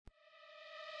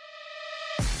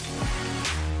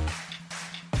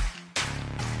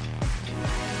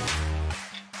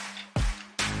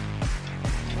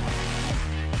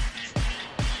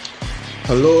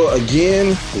Hello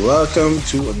again. Welcome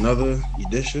to another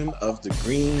edition of the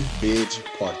Green Beige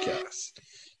Podcast.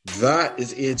 That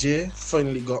is Ajay.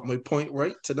 Finally got my point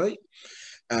right tonight.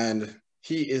 And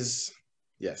he is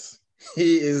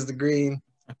the green.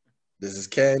 This is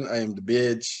Ken. I am the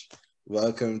beige.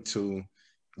 Welcome to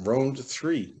round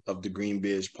 3 of the Green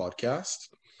Beige Podcast.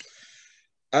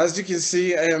 As you can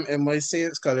see, I am in my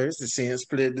Saints colors. The Saints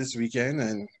played this weekend,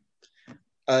 and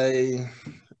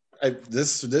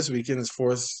this weekend has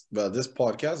this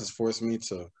podcast has forced me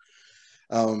to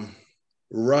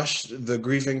rush the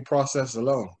grieving process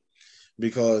alone,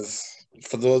 because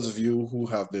for those of you who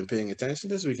have been paying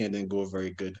attention, this weekend didn't go very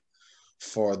good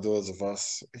for those of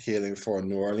us hailing for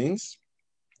New Orleans.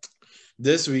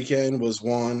 This weekend was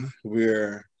one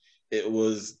where it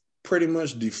was pretty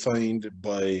much defined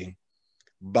by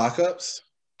backups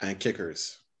and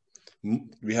kickers.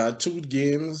 We had 2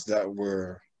 games that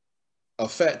were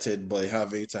affected by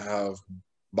having to have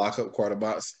backup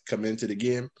quarterbacks come into the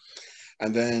game.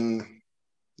 And then,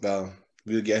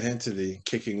 we'll get into the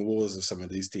kicking woes of some of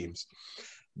these teams.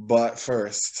 But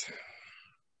first,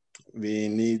 we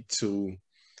need to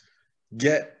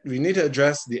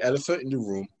address the elephant in the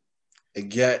room and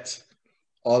get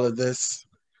all of this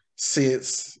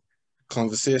Saints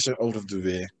conversation out of the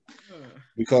way.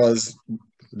 Because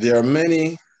there are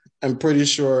many, I'm pretty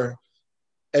sure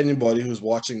anybody who's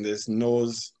watching this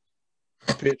knows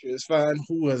a Patriots fan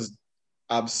who has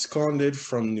absconded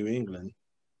from New England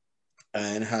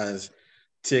and has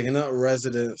taken up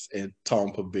residence in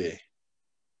Tampa Bay.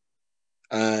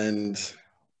 And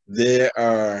they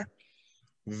are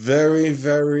very,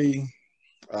 very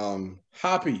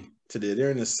happy today.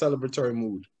 They're in a celebratory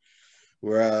mood,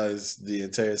 whereas the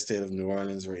entire state of New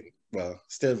Orleans,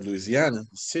 state of Louisiana,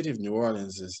 the city of New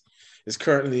Orleans is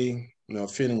currently,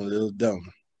 feeling a little down.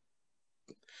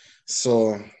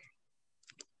 So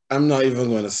I'm not even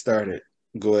going to start it.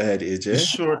 Go ahead, AJ. You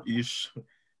sure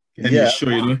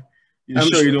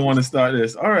you don't want to start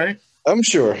this? All right. I'm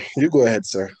sure. You go ahead,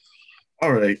 sir.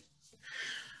 All right.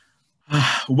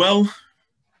 Well,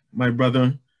 my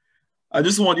brother, I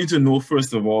just want you to know,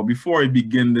 first of all, before I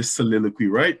begin this soliloquy,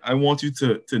 right? I want you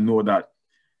to know that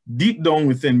deep down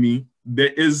within me,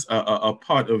 there is a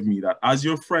part of me that, as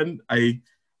your friend, I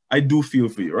do feel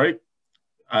for you, right?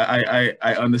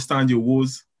 I understand your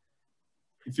woes.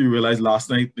 If you realize, last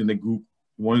night in the group,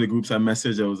 one of the groups I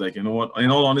messaged, I was like, you know what?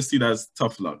 In all honesty, that's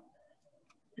tough luck.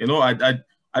 I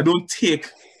don't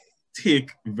take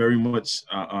very much.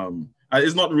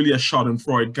 It's not really a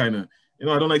Schadenfreude kind of.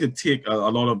 I don't like to take a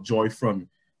lot of joy from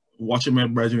watching my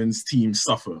brethren's team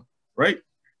suffer, right?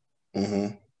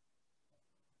 Mm-hmm.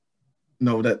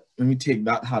 No, let me take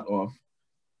that hat off.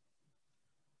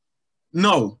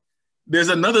 No, there's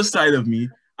another side of me,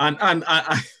 and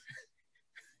I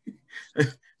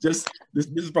just this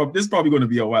is probably going to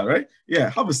be a while, right? Yeah,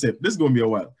 have a sip. This is going to be a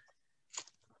while.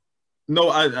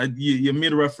 No, you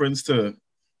made a reference to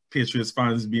Patriots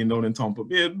fans being down in Tampa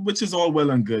Bay, which is all well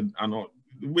and good,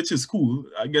 which is cool.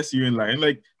 I guess you're in line.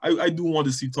 Like, I do want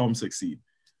to see Tom succeed,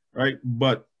 right?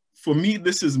 But for me,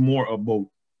 this is more about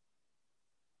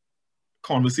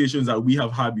conversations that we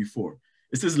have had before.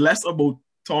 This is less about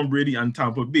Tom Brady and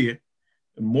Tampa Bay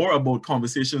and more about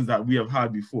conversations that we have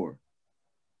had before.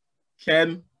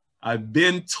 Ken, I've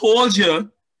been told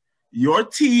you, your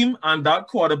team and that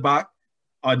quarterback,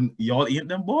 y'all ain't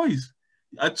them boys.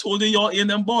 I told you y'all ain't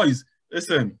them boys.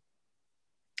 Listen,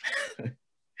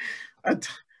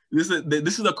 this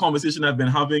is a conversation I've been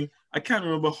having. I can't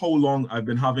remember how long I've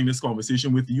been having this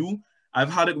conversation with you.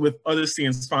 I've had it with other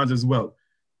Saints fans as well.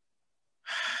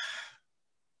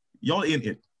 Y'all ain't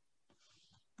it.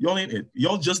 Y'all ain't it.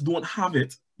 Y'all just don't have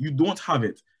it. You don't have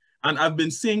it. And I've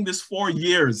been saying this for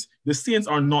years. The Saints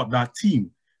are not that team.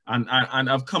 And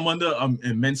I've come under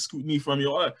immense scrutiny from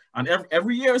you all. And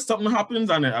every year something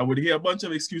happens, and I would hear a bunch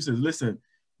of excuses. Listen,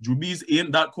 Drew Brees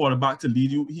ain't that quarterback to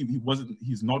lead you.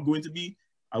 He's not going to be.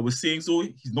 I was saying so.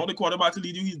 He's not the quarterback to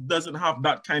lead you. He doesn't have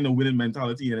that kind of winning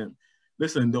mentality in him.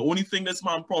 Listen, the only thing this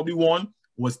man probably won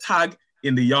was tag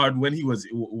in the yard when he was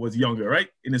younger, right?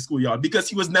 In the schoolyard, because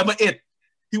he was never it.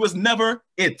 He was never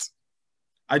it.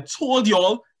 I told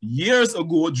y'all years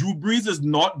ago, Drew Brees is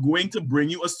not going to bring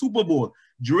you a Super Bowl.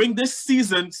 During this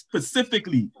season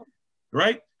specifically,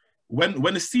 right?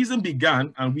 When the season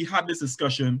began and we had this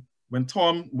discussion, when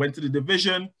Tom went to the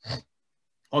division,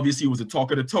 obviously it was the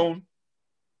talk of the town.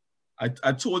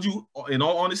 I told you, in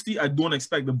all honesty, I don't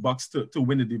expect the Bucs to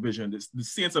win the division. The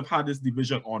Saints have had this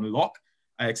division on lock.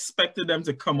 I expected them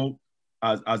to come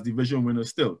out as division winners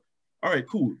still. All right,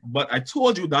 cool. But I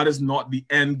told you that is not the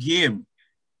end game.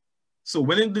 So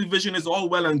winning the division is all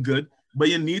well and good, but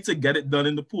you need to get it done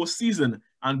in the postseason.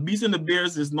 And beating the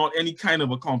Bears is not any kind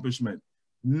of accomplishment.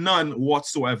 None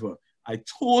whatsoever. I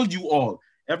told you all.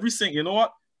 You know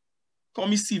what? Call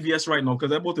me CVS right now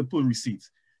because I'm about to pull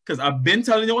receipts. Because I've been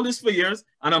telling you all this for years,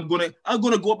 and I'm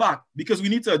gonna go back because we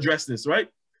need to address this, right?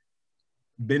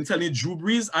 Been telling you, Drew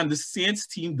Brees and the Saints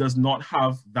team does not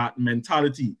have that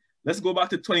mentality. Let's go back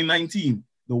to 2019,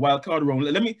 the wild card round.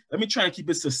 Let me try and keep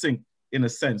it succinct in a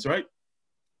sense, right?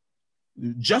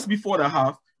 Just before the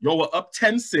half, y'all were up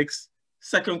 10-6,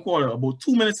 second quarter, about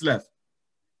 2 minutes left.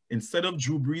 Instead of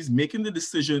Drew Brees making the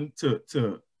decision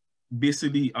to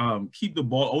basically keep the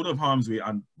ball out of harm's way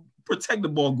and protect the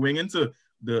ball going into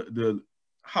the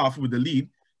half with the lead,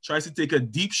 tries to take a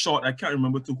deep shot, I can't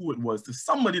remember to who it was, to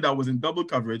somebody that was in double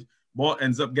coverage, ball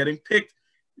ends up getting picked,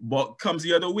 ball comes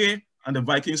the other way, and the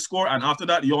Vikings score, and after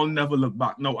that, y'all never look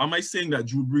back. Now, am I saying that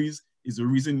Drew Brees is the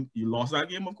reason you lost that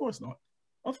game? Of course not.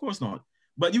 Of course not.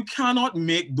 But you cannot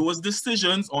make those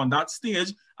decisions on that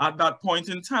stage at that point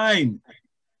in time.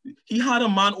 He had a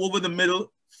man over the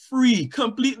middle free,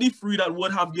 completely free, that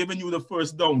would have given you the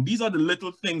first down. These are the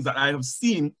little things that I have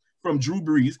seen from Drew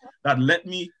Brees that led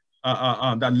me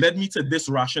to this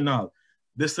rationale.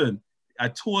 Listen, I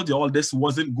told you all this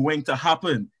wasn't going to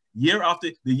happen. Year after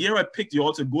the year I picked you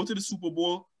all to go to the Super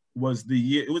Bowl was the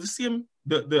year, it was the same,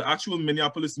 the actual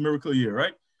Minneapolis Miracle year,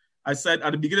 right? I said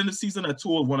at the beginning of the season, I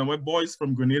told one of my boys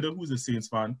from Grenada, who's a Saints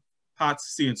fan,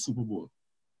 Pat's Saints Super Bowl.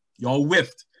 Y'all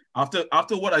whiffed. After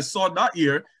what I saw that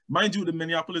year, mind you, the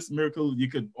Minneapolis Miracle, you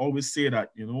could always say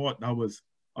that, you know what, that was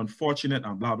unfortunate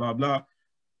and blah, blah, blah.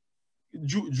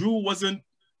 Drew wasn't,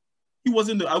 I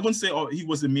wouldn't say he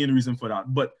was the main reason for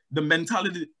that, but the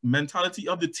mentality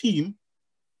of the team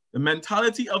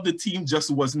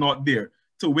just was not there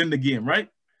to win the game, right?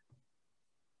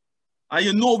 And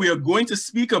you know we have to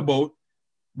speak about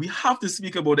the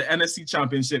NFC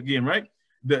Championship game, right?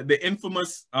 The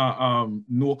infamous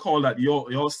no call that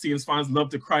your Saints fans love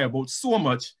to cry about so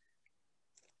much,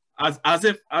 as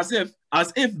if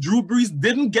Drew Brees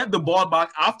didn't get the ball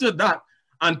back after that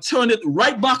and turn it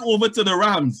right back over to the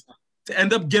Rams to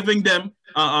end up giving them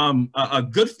a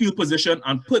good field position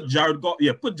and put Jared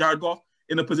Goff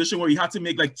in a position where he had to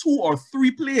make like 2 or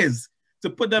 3 plays to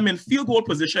put them in field goal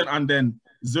position, and then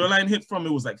Zerline hit from,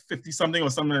 it was like 50-something or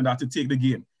something like that to take the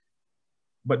game.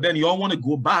 But then y'all want to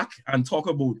go back and talk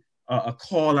about a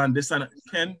call and this and that.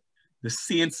 Ken, the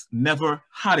Saints never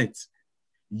had it.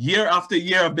 Year after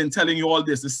year, I've been telling you all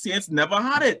this. The Saints never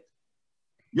had it.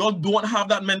 Y'all don't have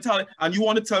that mentality. And you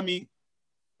want to tell me,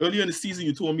 earlier in the season,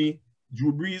 you told me,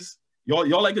 Drew Brees,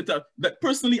 y'all like to tell, that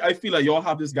personally, I feel like y'all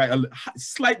have this guy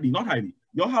slightly, not highly,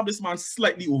 y'all have this man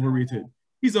slightly overrated.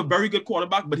 He's a very good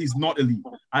quarterback, but he's not elite.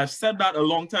 I've said that a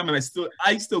long time, and I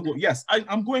still go, yes,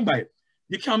 I'm going by it.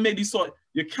 You can't make these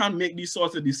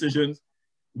sorts of decisions.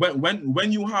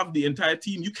 When you have the entire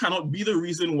team, you cannot be the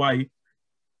reason why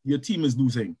your team is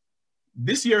losing.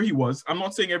 This year he was. I'm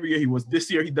not saying every year he was. This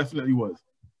year he definitely was.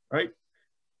 Right?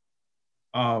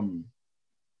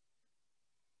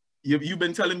 You've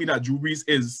been telling me that Drew Brees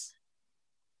is.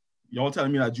 Y'all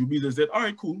telling me that Drew Brees is it. All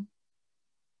right, cool.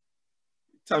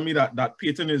 Tell me that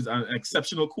Peyton is an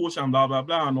exceptional coach and blah, blah,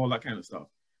 blah, and all that kind of stuff.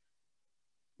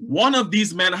 One of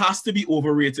these men has to be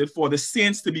overrated for the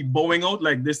Saints to be bowing out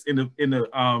like this in the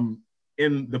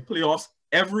playoffs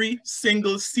every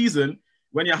single season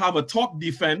when you have a top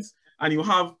defense and you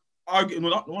have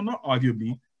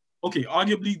arguably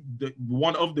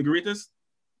one of the greatest.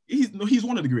 He's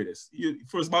one of the greatest.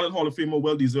 First ballot Hall of Famer,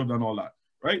 well deserved and all that,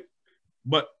 right?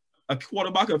 But a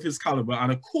quarterback of his caliber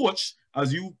and a coach,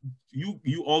 as you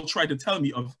all try to tell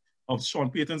me of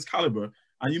Sean Payton's caliber,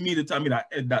 and you mean to tell me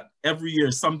that every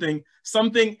year something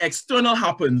external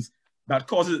happens that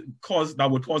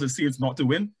would cause the Saints not to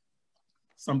win?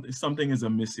 Something is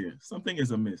amiss here. Something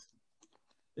is amiss.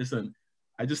 Listen,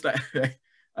 I just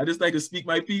like to speak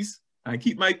my piece and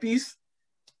keep my peace.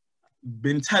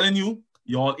 Been telling you,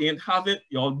 y'all ain't have it,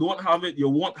 y'all don't have it, you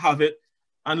won't have it.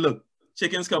 And look,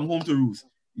 chickens come home to roost.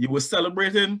 You were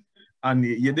celebrating, and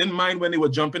you didn't mind when they were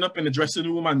jumping up in the dressing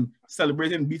room and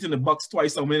celebrating, beating the Bucks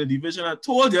twice and winning the division. I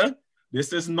told you,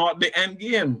 this is not the end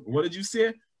game. What did you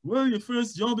say? Well, your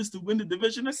first job is to win the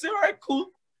division. I said, all right,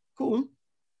 cool.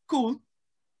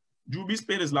 Drew Brees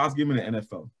played his last game in the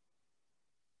NFL.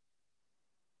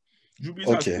 Drew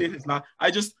Brees has played his last. I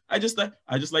just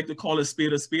like to call a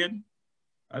spade a spade.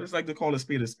 I just like to call a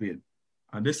spade a spade.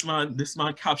 And this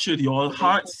man captured your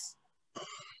hearts.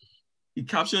 He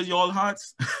captured your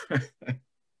hearts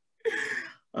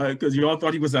because you all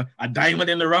thought he was a diamond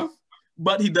in the rough,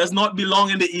 but he does not belong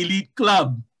in the elite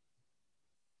club.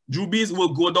 Drew Brees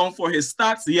will go down for his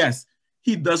stats, yes.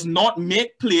 He does not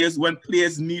make plays when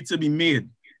plays need to be made.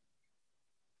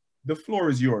 The floor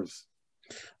is yours.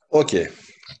 Okay,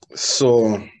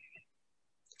 so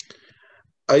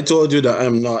I told you that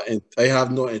I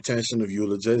have no intention of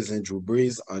eulogizing Drew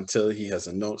Brees until he has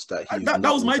announced that he's That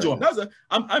not was my job. resigning.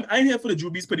 I'm here for the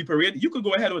Drew Brees pity parade. You could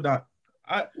go ahead with that.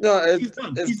 No, He's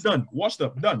done. He's done. Washed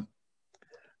up. Done.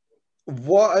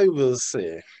 what I will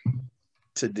say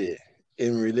today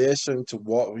in relation to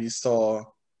what we saw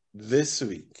this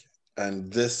week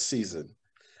and this season,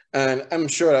 and I'm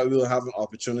sure that we'll have an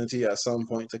opportunity at some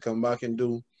point to come back and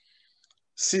do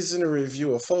season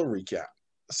review, a full recap.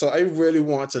 So I really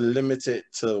want to limit it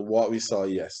to what we saw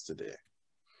yesterday.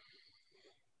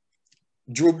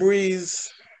 Drew Brees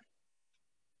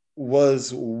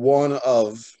was one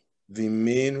of the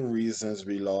main reasons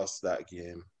we lost that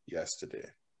game yesterday.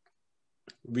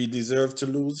 We deserved to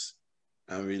lose,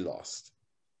 and we lost.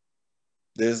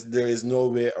 There is no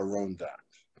way around that.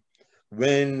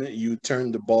 When you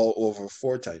turn the ball over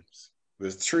 4 times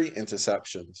with 3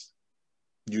 interceptions,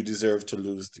 you deserve to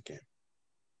lose the game.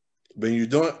 When you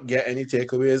don't get any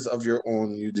takeaways of your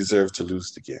own, you deserve to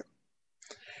lose the game.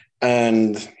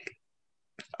 And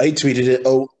I tweeted it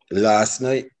out last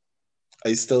night.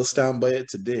 I still stand by it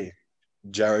today.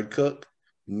 Jared Cook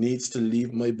needs to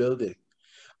leave my building.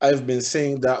 I've been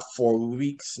saying that for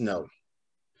weeks now.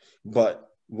 But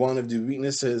one of the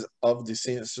weaknesses of the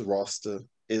Saints roster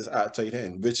is at tight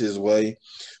end, which is why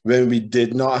when we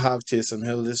did not have Taysom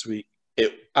Hill this week,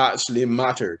 it actually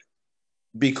mattered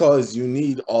because you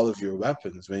need all of your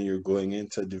weapons when you're going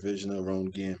into a divisional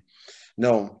round game.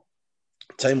 Now,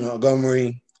 Ty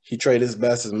Montgomery, he tried his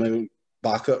best as my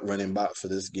backup running back for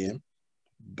this game,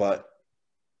 but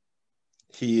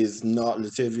he is not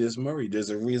Latavius Murray. There's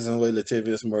a reason why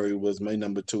Latavius Murray was my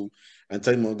number 2, and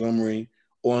Ty Montgomery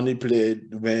only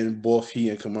played when both he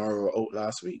and Kamara were out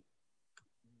last week.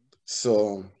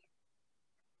 So,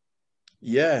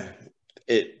 yeah,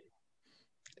 it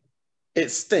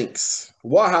stinks.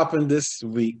 What happened this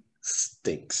week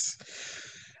stinks.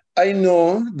 I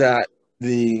know that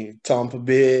the Tampa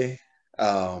Bay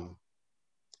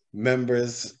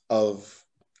members of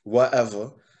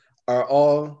whatever are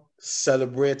all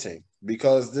celebrating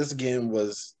because this game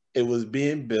was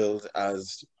being billed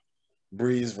as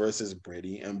Brees versus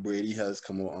Brady, and Brady has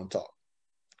come out on top.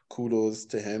 Kudos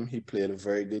to him. He played a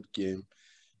very good game.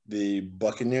 The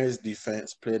Buccaneers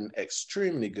defense played an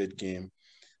extremely good game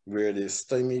where they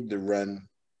stymied the run,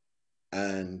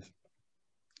 and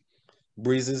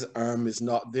Breeze's arm is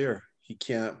not there. He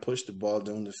can't push the ball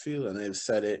down the field, and I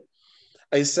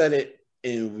said it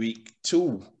in week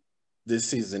 2 this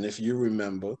season, if you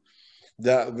remember,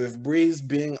 that with Breeze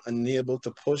being unable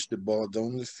to push the ball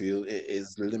down the field, it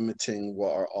is limiting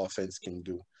what our offense can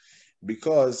do.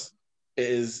 Because it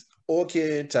is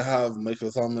okay to have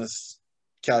Michael Thomas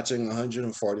catching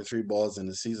 143 balls in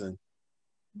the season,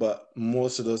 but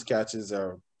most of those catches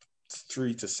are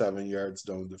 3 to 7 yards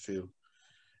down the field.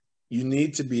 You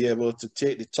need to be able to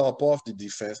take the top off the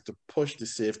defense to push the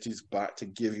safeties back to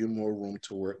give you more room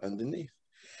to work underneath.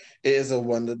 It is a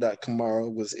wonder that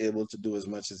Kamara was able to do as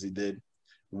much as he did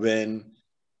when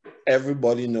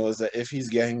everybody knows that if he's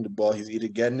getting the ball, he's either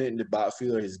getting it in the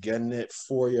backfield or he's getting it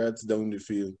 4 yards down the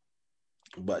field.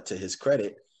 But to his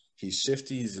credit, he's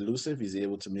shifty, he's elusive, he's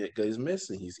able to make guys miss,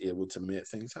 and he's able to make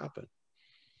things happen.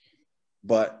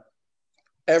 But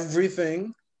every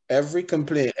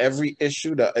complaint, every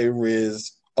issue that I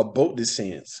raised about the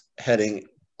Saints heading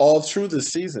all through the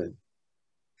season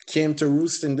came to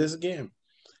roost in this game.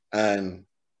 And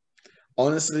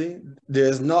honestly,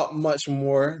 there's not much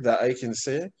more that I can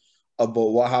say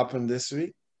about what happened this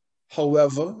week.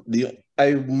 However,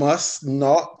 I must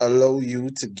not allow you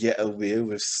to get away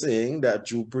with saying that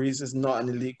Drew Brees is not an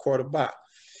elite quarterback.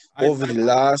 Over the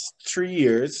last 3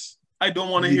 years, I don't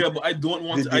want to hear, but I don't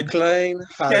want the to. decline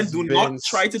has do been not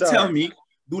try to stark. tell me.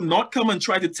 Do not come and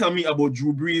try to tell me about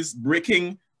Drew Brees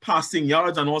breaking passing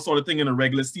yards and all sort of thing in a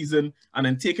regular season and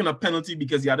then taking a penalty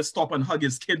because he had to stop and hug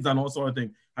his kids and all sort of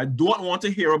thing. I don't want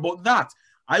to hear about that.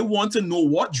 I want to know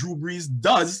what Drew Brees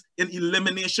does in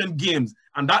elimination games,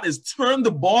 and that is turn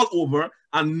the ball over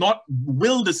and not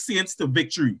will the Saints to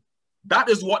victory. That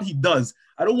is what he does.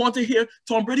 I don't want to hear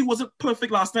Tom Brady wasn't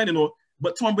perfect last night,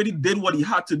 but Tom Brady did what he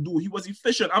had to do. He was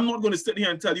efficient. I'm not going to sit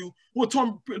here and tell you, well,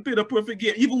 Tom played a perfect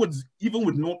game. Even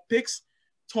with no picks,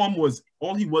 Tom was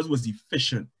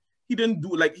efficient. He didn't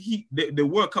do there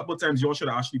were a couple of times y'all should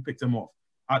have actually picked him off.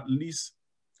 At least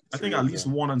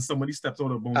one, and somebody stepped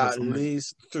out of bounds. At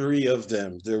least 3 of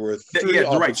them. There were 3 right.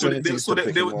 opportunities to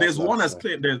pick him off. There's one that's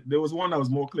clear. There was one that was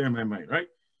more clear in my mind, right?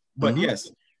 But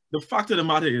yes, the fact of the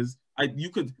matter is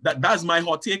That's my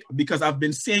hot take because I've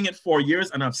been saying it for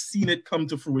years and I've seen it come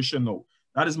to fruition now.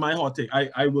 That is my hot take.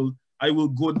 I will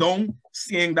go down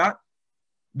saying that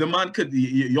the man could.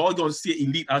 Y'all gonna say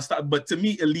elite. But to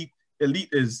me, elite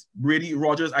is Brady,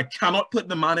 Rodgers. I cannot put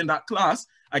the man in that class.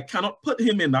 I cannot put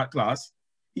him in that class.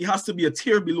 He has to be a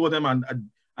tier below them, and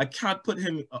I can't put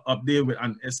him up there with,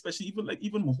 and especially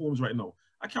even Mahomes right now.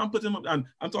 I can't put him up. And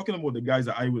I'm talking about the guys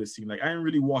that I would have seen. Like I didn't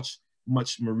really watch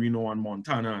much Marino and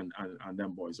Montana and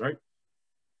them boys, right?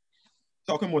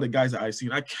 Talking about the guys that I've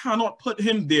seen, I cannot put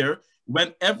him there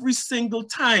when every single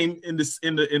time in this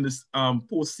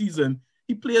postseason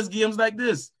he plays games like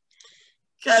this.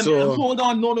 Hold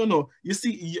on, no. You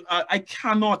see, I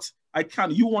cannot.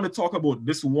 You want to talk about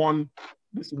this one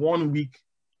week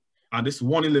and this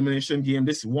one elimination game,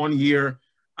 this 1 year,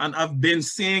 and I've been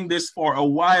saying this for a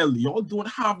while. Y'all don't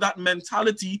have that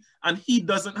mentality, and he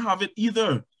doesn't have it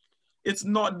either. It's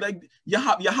not like you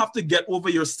have to get over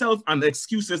yourself and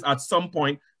excuses at some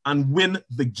point and win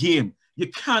the game. You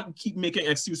can't keep making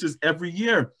excuses every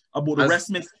year about the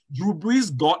rest. Drew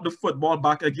Brees got the football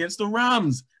back against the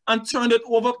Rams and turned it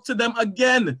over to them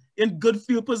again in good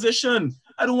field position.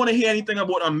 I don't want to hear anything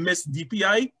about a missed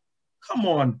DPI. Come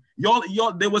on,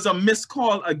 y'all. There was a missed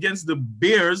call against the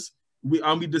Bears.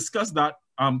 We discussed that.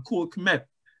 Cole Kmet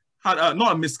had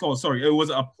not a missed call. Sorry, it was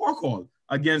a poor call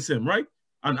against him, right?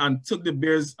 And took the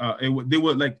Bears. They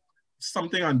were like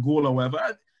something on goal or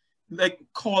whatever. Like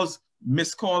calls,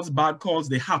 missed calls, bad calls.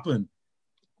 They happen.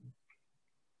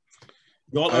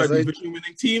 Y'all are a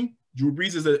division-winning team. Drew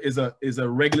Brees is a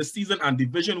regular season and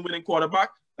division-winning quarterback.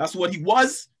 That's what he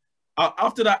was.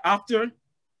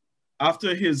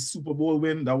 After his Super Bowl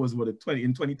win, that was in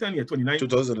 2010,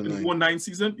 2009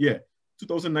 season,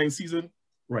 2009 season,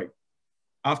 right?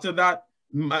 After that,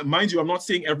 mind you, I'm not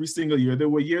saying every single year. There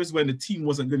were years when the team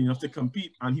wasn't good enough to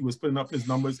compete, and he was putting up his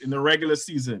numbers in the regular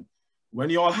season. When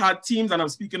you all had teams, and I'm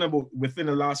speaking about within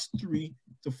the last 3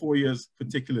 to 4 years,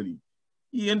 particularly,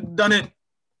 he ain't done it.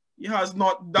 He has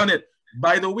not done it.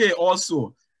 By the way,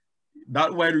 also,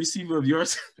 that wide receiver of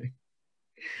yours,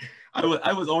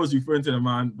 I was always referring to the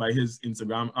man by his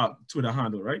Instagram Twitter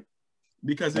handle, right?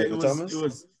 Because it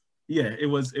was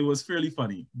fairly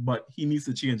funny, but he needs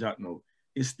to change that now.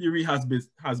 His theory has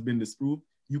been disproved.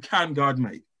 You can't guard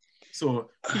Mike,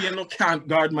 so he can't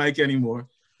guard Mike anymore.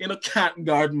 He can't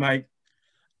guard Mike.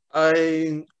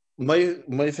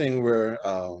 My thing where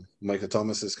Michael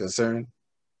Thomas is concerned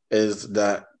is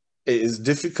that it is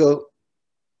difficult,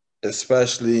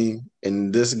 especially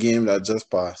in this game that just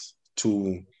passed,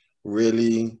 to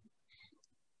really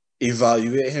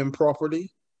evaluate him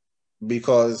properly,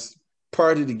 because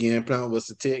part of the game plan was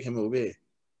to take him away.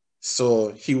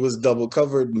 So he was double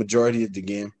covered majority of the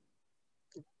game.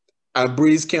 And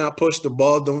Brees can't push the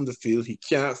ball down the field. He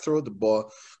can't throw the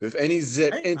ball with any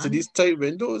zip into these tight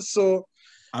windows. So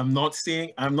I'm not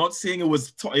saying it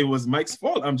was Mike's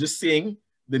fault. I'm just saying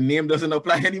the name doesn't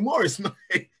apply anymore. It's not.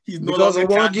 He's no longer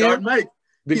can't guard Mike.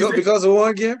 Because of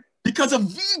one game. Because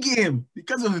of the game.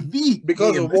 Because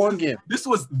of one game. This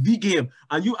was the game.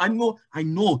 And I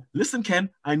know. Listen, Ken,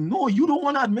 I know you don't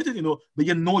want to admit it, but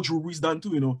you know Drew Brees done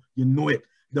too, You know it.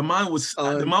 The man was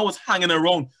hanging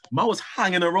around. The man was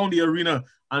hanging around the arena,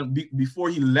 and before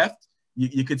he left,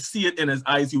 you could see it in his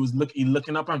eyes. He was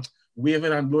looking up and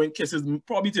waving and blowing kisses,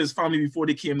 probably to his family before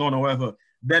they came on or whatever.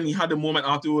 Then he had the moment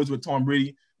afterwards with Tom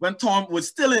Brady when Tom was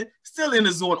still in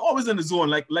the zone, always in the zone,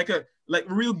 like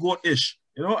real goat-ish,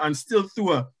 and still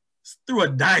threw a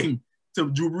dime to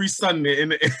Drew Brees' son in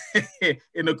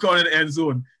the corner of the end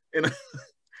zone. And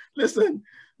listen,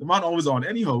 the man always on.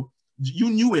 Anyhow,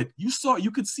 you knew it. You saw it.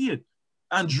 You could see it.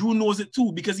 And Drew knows it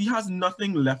too, because he has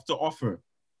nothing left to offer.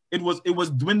 It was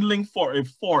dwindling for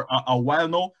a while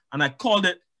now, and I called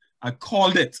it. I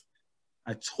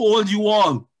told you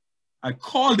all. I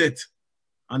called it.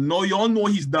 And now you all know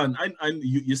he's done.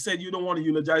 You said you don't want to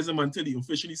eulogize him until he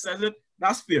officially says it.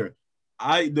 That's fair.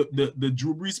 The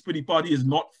Drew Brees pity party is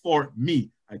not for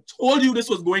me. I told you this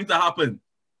was going to happen.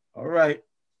 All right.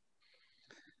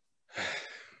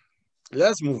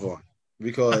 Let's move on,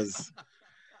 because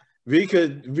we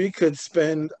could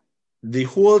spend the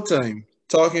whole time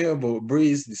talking about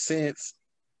Brees, the Saints,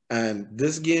 and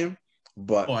this game,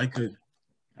 but I could.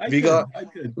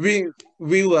 We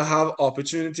will have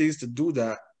opportunities to do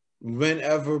that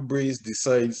whenever Brees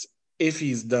decides if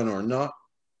he's done or not.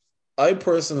 I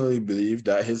personally believe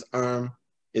that his arm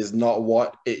is not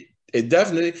what it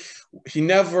definitely. He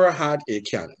never had a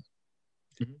cannon.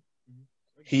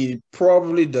 He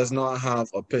probably does not have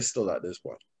a pistol at this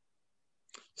point.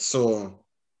 So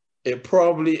it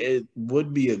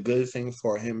would be a good thing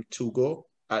for him to go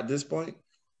at this point.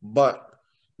 But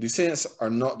the Saints are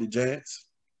not the Giants.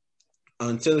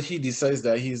 Until he decides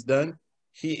that he's done,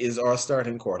 he is our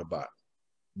starting quarterback.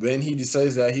 When he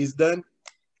decides that he's done,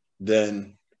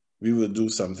 then we will do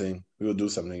something. We will do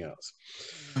something else.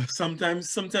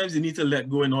 Sometimes you need to let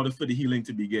go in order for the healing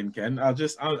to begin, Ken. I'll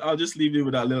just leave you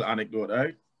with that little anecdote, all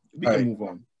right? We All can right, move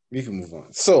on. we can move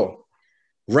on. So,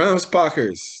 Rams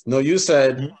Packers. No, you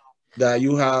said that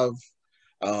you have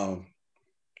um,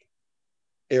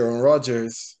 Aaron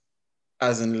Rodgers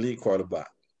as an elite quarterback.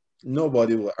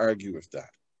 Nobody will argue with that.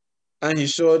 And he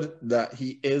showed that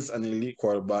he is an elite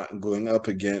quarterback going up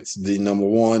against the number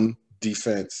one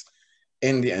defense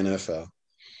in the NFL.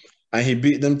 And he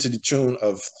beat them to the tune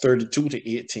of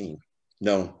 32-18.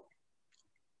 Now,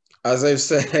 as I've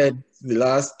said the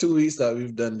last 2 weeks that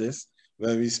we've done this,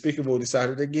 when we speak about the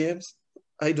Saturday games,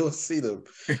 I don't see them.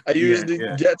 I usually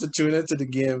get to tune into the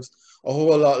games a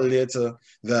whole lot later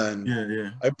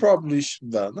than I probably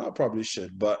should. Well, not probably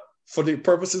should, but for the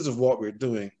purposes of what we're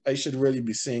doing, I should really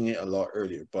be seeing it a lot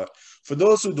earlier. But for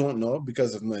those who don't know,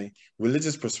 because of my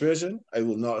religious persuasion, I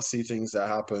will not see things that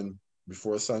happen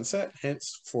before sunset.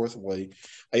 Henceforth, why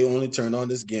I only turned on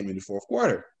this game in the fourth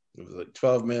quarter. It was like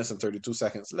 12 minutes and 32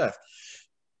 seconds left.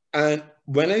 And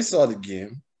when I saw the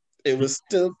game, it was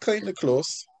still kind of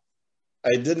close.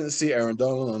 I didn't see Aaron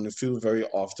Donald on the field very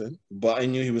often, but I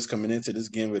knew he was coming into this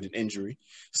game with an injury.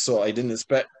 So I didn't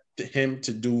expect him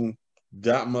to do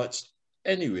that much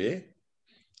anyway.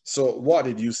 So what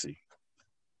did you see?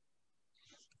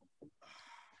 I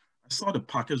saw the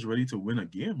Packers ready to win a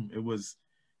game. It was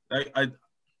I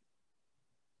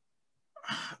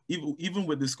even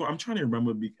with the score, I'm trying to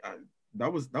remember.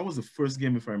 That was the first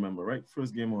game, if I remember right.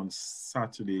 First game on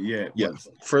Saturday. Yeah,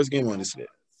 first game on this day.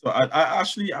 So I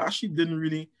actually didn't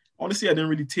really, honestly, I didn't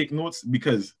really take notes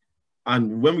because,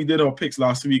 and when we did our picks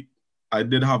last week, I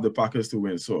did have the Packers to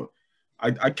win. So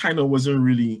I kind of wasn't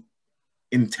really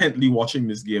intently watching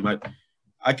this game.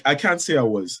 I can't say I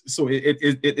was. So it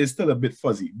is still a bit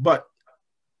fuzzy, but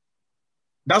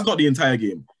that's not the entire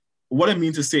game. What I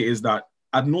mean to say is that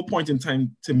at no point in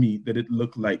time to me did it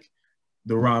look like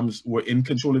the Rams were in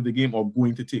control of the game or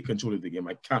going to take control of the game.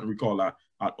 I can't recall that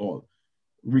at all.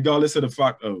 Regardless of the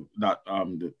fact of that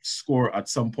the score at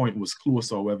some point was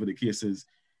close or whatever the case is,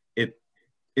 it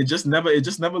just never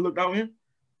looked that way.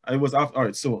 I was after, all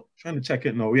right, so trying to check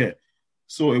it now. Yeah.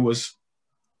 So it was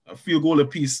a field goal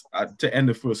apiece to end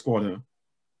the first quarter.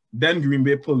 Then Green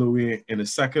Bay pulled away in the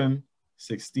second,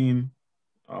 16.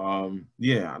 And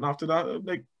after that,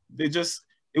 like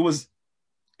it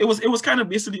was kind of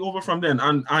basically over from then.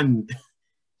 And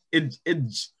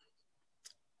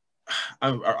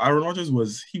Aaron Rodgers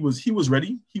was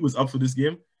ready. He was up for this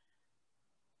game.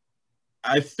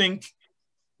 I think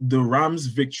the Rams'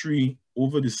 victory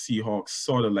over the Seahawks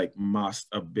sort of like masked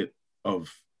a bit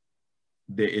of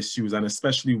their issues, and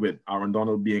especially with Aaron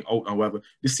Donald being out and whatever.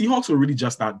 The Seahawks were really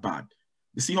just that bad.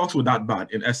 The Seahawks were that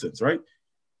bad in essence, right?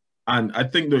 And I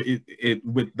think that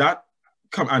with that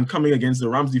coming against the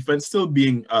Rams defense still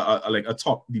being like a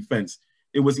top defense,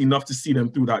 it was enough to see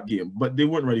them through that game. But they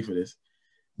weren't ready for this.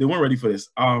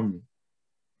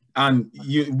 And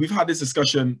we've had this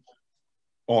discussion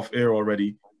off air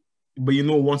already. But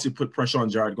once you put pressure on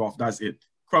Jared Goff, that's it.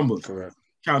 Crumbles. Correct.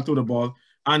 Can't throw the ball.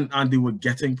 And they were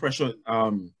getting pressure.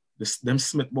 Them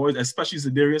Smith boys, especially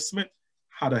Zadarius Smith,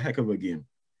 had a heck of a game.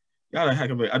 I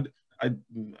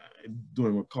don't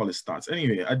even call it stats.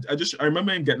 Anyway, I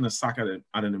remember him getting a sack at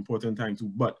an important time too.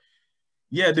 But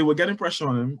yeah, they were getting pressure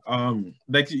on him.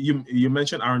 Like you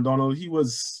mentioned, Aaron Donald, he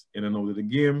was in and out of the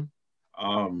game.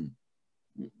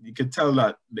 You could tell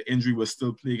that the injury was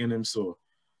still plaguing him. So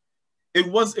it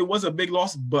was a big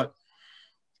loss, but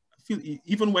I feel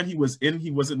even when he was in, he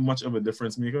wasn't much of a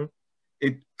difference maker.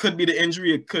 It could be the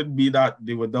injury. It could be that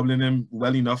they were doubling him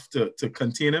well enough to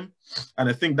contain him. And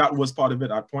I think that was part of it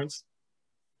at points.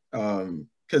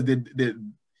 Because they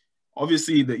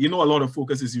obviously, a lot of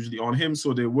focus is usually on him.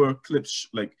 So there were clips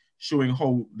like showing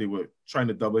how they were trying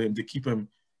to double him to keep him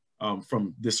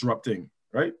from disrupting,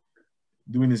 right?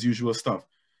 Doing his usual stuff.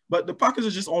 But the Packers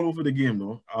are just all over the game,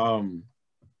 though.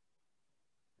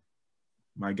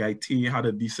 My guy T had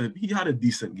a decent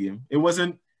game. It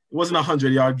wasn't a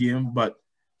 100-yard game, but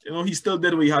he still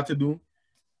did what he had to do.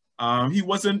 He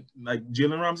wasn't like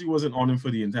Jalen Ramsey wasn't on him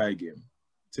for the entire game,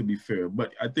 to be fair.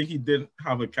 But I think he did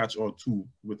have a catch or two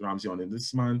with Ramsey on him.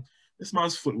 This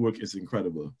man's footwork is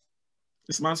incredible.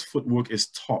 This man's footwork is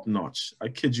top notch. I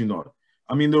kid you not.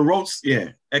 I mean, the routes,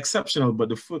 exceptional, but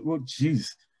the footwork,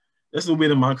 geez, that's the way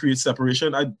the man creates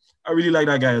separation. I really like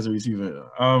that guy as a receiver.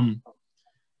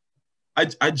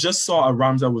 I just saw a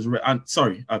Rams that was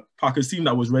a Packers team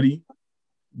that was ready.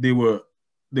 They were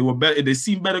They were better. They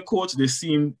seemed better coached. They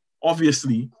seemed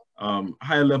obviously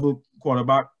higher level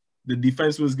quarterback. The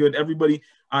defense was good. Everybody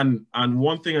and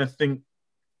one thing I think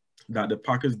that the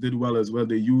Packers did well as well.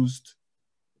 They used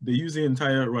the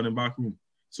entire running back room.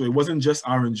 So it wasn't just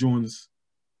Aaron Jones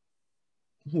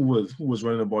who was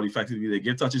running the ball effectively. They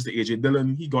gave touches to Ajay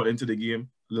Dillon. He got into the game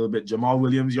a little bit. Jamal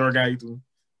Williams, your guy too.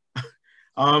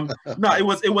 No,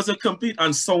 it was a complete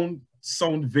and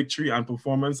sound victory and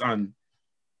performance, and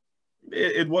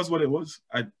it was what it was.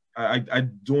 I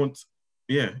don't,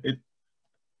 yeah.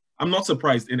 I'm not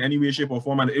surprised in any way, shape, or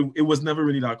form, and it was never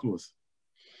really that close.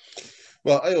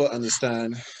 Well, I will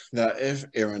understand that if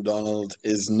Aaron Donald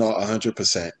is not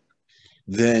 100%,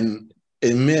 then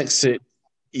it makes it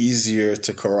easier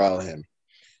to corral him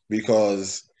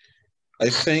because I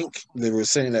think they were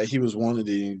saying that he was one of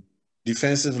the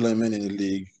defensive linemen in the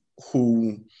league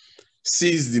who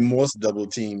sees the most double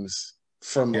teams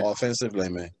from Yeah, offensive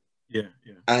linemen. yeah,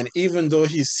 yeah. And even though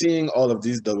he's seeing all of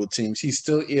these double teams, he's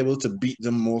still able to beat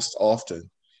them most often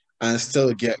and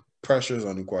still get pressures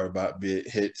on the quarterback, be it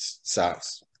hits,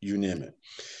 sacks, you name it.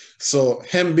 So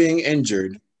him being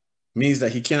injured means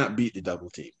that he can't beat the double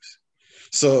teams.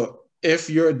 So if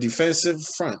your defensive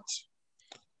front,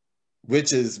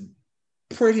 which is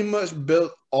pretty much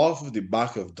built off of the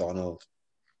back of Donald,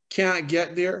 can't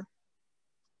get there,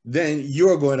 then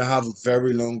you're going to have a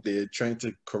very long day trying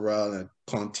to corral and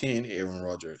contain Aaron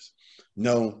Rodgers.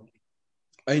 No,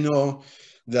 I know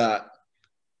that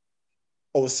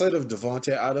outside of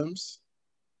Devontae Adams,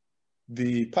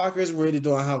 the Packers really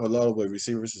don't have a lot of wide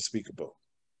receivers to speak about.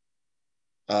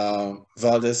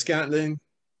 Valdez Scantling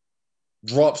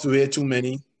drops way too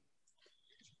many.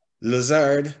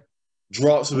 Lazard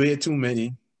drops way too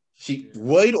many. He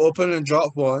wide open and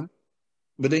dropped one,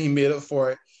 but then he made up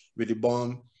for it with the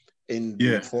bomb in the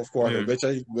Yeah, fourth quarter, yeah.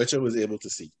 which I was able to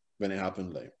see when it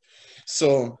happened live.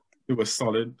 So It was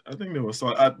solid. I think they were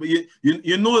solid. But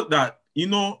you know that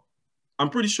I'm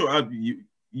pretty sure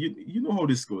you know how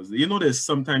this goes. You know, there's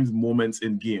sometimes moments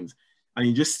in games, and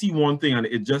you just see one thing, and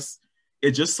it just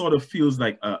sort of feels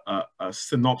like a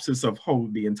synopsis of how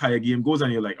the entire game goes,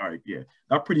 and you're like, all right, yeah,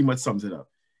 that pretty much sums it up.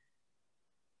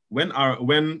 When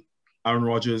Aaron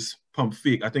Rodgers pumped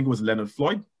fake, I think it was Leonard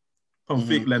Floyd. Pump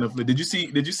fake Leonard Floyd. Did you see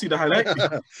the highlight?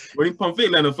 When he pump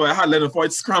fake Leonard Floyd, I had Leonard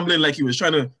Floyd scrambling like he was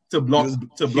trying to block he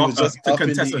was just to up in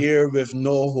contest. the air with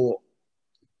no hope.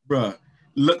 Bruh,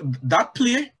 look, that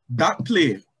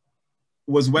play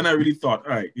was when I really thought,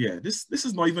 all right, yeah, this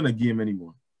is not even a game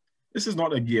anymore. This is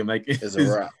not a game. Like it's a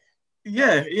wrap.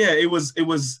 Yeah, it was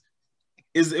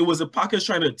a Packers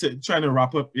trying to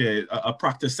wrap up a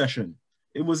practice session.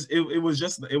 It was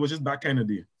just that kind of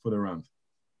day for the Rams.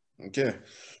 Okay.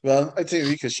 Well, I think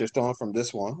we could shift on from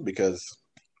this one because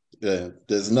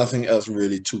there's nothing else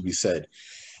really to be said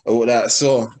about that.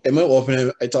 So in my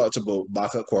opening, I talked about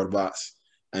backup quarterbacks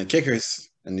and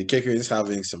kickers, and the kickers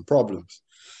having some problems.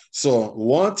 So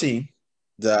one team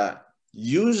that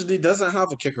usually doesn't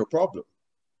have a kicker problem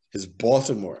is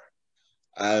Baltimore.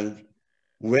 And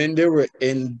when they were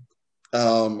in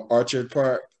Orchard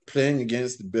Park playing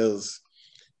against the Bills,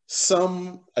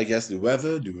 I guess the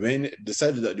weather, the wind,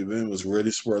 decided that the wind was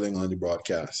really swirling on the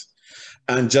broadcast.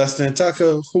 And Justin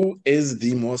Tucker, who is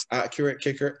the most accurate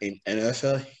kicker in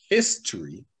NFL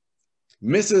history,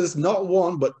 misses not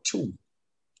one, but two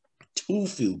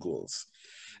field goals.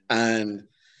 And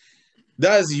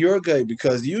that's your guy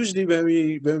because usually when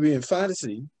we in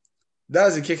fantasy,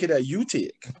 that's a kicker that you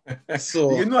take.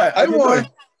 So I want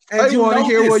to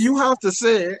hear what you have to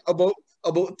say about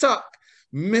Tuck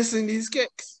missing these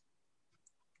kicks.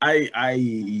 I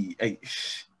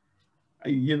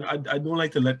don't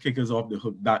like to let kickers off the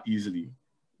hook that easily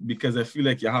because I feel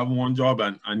like you have one job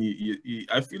and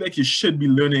I feel like you should be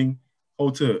learning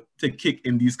how to kick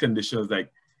in these conditions.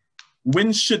 Like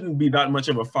wind shouldn't be that much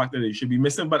of a factor that you should be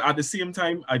missing, but at the same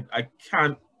time, I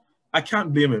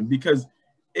can't blame him because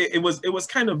it was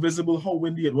kind of visible how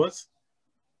windy it was,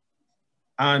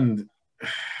 and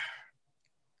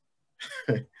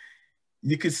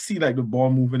you could see like the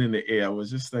ball moving in the air. I was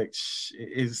just like,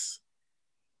 is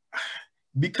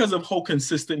because of how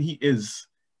consistent he is.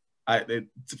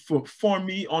 For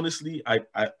me, honestly,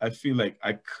 I feel like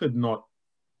I could not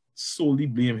solely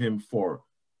blame him for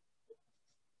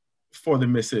the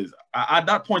misses. At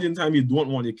that point in time, you don't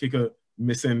want your kicker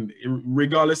missing,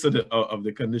 regardless of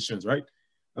the conditions, right?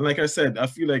 And like I said, I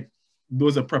feel like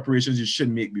those are preparations you should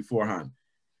make beforehand.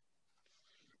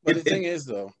 But the thing is,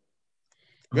 though,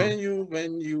 when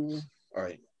you, all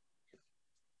right,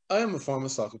 I am a former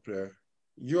soccer player.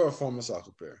 You're a former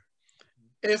soccer player.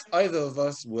 If either of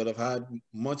us would have had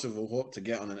much of a hope to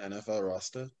get on an NFL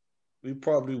roster, we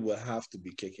probably would have to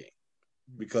be kicking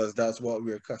because that's what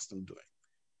we're accustomed to doing.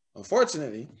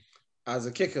 Unfortunately, as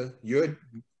a kicker,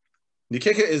 the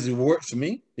kicker is the worst for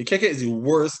me. The kicker is the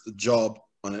worst job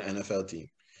on an NFL team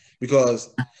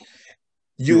because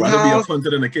You you rather be a have, punter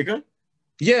than a kicker?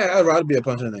 yeah, I'd rather be a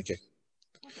punter than a kicker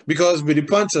because with the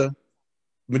punter,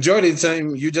 majority of the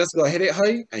time you just go hit it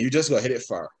high and you just go hit it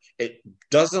far. It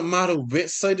doesn't matter which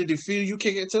side of the field you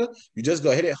kick it to, you just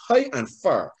go hit it high and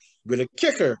far. With a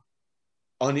kicker,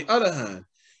 on the other hand,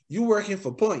 you working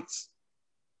for points.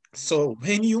 So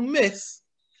when you miss,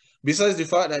 besides the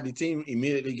fact that the team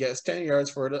immediately gets 10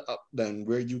 yards further up than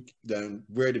where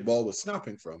the ball was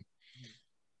snapping from,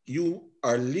 you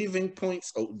are leaving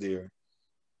points out there,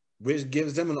 which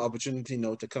gives them an opportunity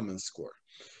now to come and score.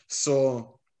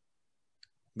 So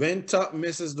when Top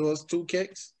misses those two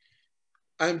kicks,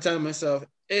 I'm telling myself,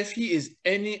 if he is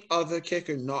any other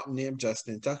kicker not named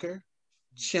Justin Tucker,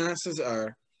 chances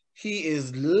are he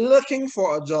is looking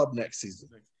for a job next season.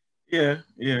 Yeah,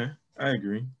 I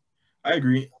agree. I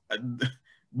agree.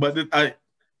 But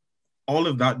all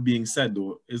of that being said,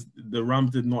 though, is the Rams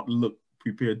did not look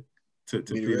prepared to The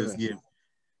play this Ravens. game.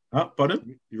 Huh?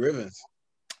 Pardon? The Ravens.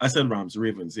 I said Rams,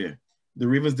 Ravens, yeah. The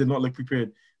Ravens did not look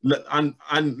prepared. And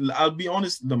I'll be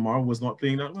honest, Lamar was not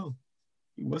playing that well.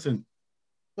 He wasn't.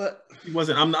 But He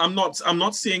wasn't. I'm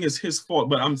not saying it's his fault,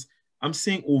 but I'm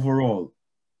saying overall,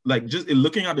 like just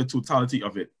looking at the totality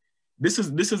of it, this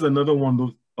is another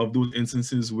one of those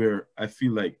instances where I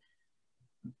feel like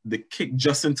the kick,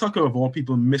 Justin Tucker of all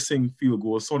people missing field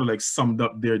goals sort of like summed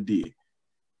up their day.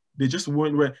 They just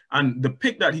weren't ready. And the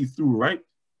pick that he threw, right?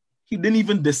 He didn't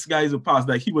even disguise the pass.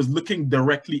 Like he was looking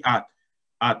directly at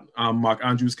Mark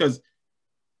Andrews because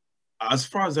as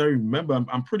far as I remember,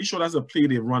 I'm pretty sure that's a play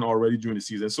they've run already during the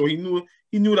season. So he knew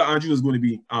that Andrews was going to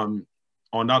be on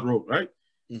that road, right?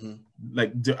 mm-hmm.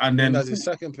 Like and And then that's his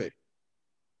second pick.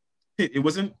 it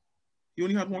wasn't. He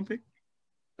only had one pick.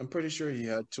 I'm pretty sure he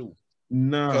had two.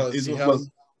 Nah, Because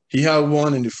he had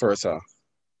one in the first half.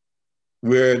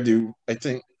 Where I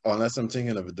think, unless I'm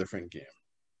thinking of a different game.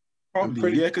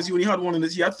 Probably, yeah, because he only had one in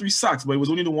this. He had 3 sacks, but it was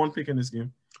only the one pick in this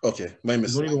game. Okay, my mistake. It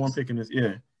was only the one pick in this,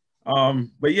 yeah.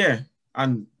 But yeah,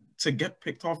 and to get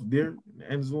picked off there in the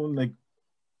end zone, like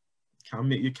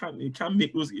you can't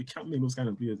make those kind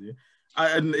of plays, yeah.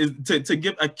 To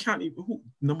give I can't even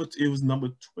it was number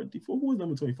 24. Who was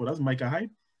number 24? That's Micah Hyde.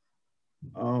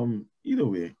 Either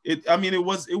way, it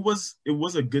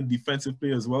was a good defensive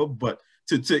play as well, but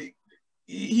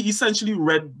he essentially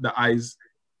read the eyes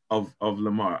of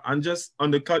Lamar and just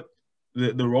undercut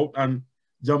the route and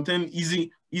jumped in,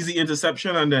 easy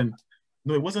interception, and then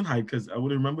no, it wasn't Hyde because I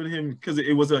would have remembered him because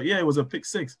it was a pick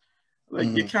six. Like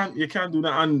you can't do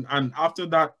that, and after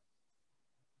that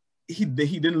he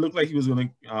didn't look like he was gonna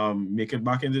make it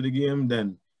back into the game.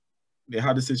 Then they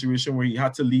had a situation where he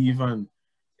had to leave, and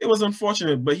it was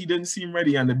unfortunate, but he didn't seem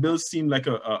ready, and the Bills seemed like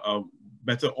a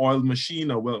better oiled machine,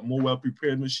 more well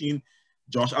prepared machine.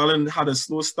 Josh Allen had a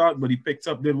slow start, but he picked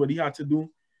up, did what he had to do.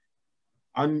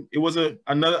 And it was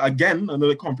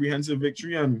another comprehensive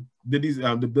victory, and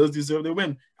the Bills deserve the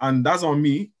win. And that's on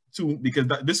me, too, because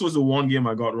this was the one game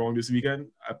I got wrong this weekend.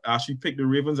 I actually picked the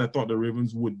Ravens. I thought the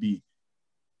Ravens would be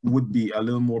a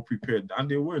little more prepared,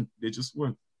 and they weren't. They just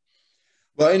weren't.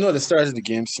 Well, I know the start of the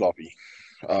game sloppy.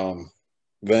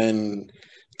 When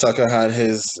Tucker had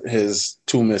his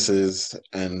 2 misses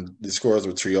and the scores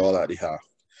were 3-all at the half.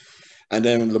 And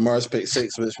then Lamar's pick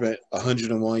 6, which went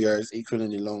 101 yards,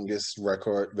 equaling the longest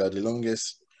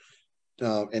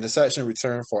interception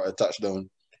return for a touchdown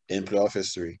in playoff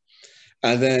history.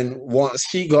 And then once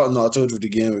he got knocked out of the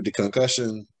game with the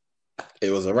concussion,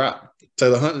 it was a wrap.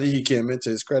 Taylor Huntley, he came into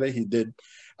his credit. He did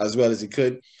as well as he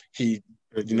could. He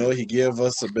gave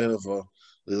us a bit of a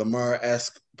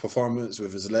Lamar-esque performance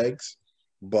with his legs,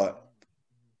 but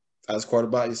as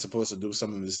quarterback, you're supposed to do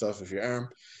some of the stuff with your arm.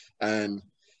 And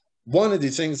one of the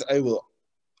things I will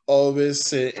always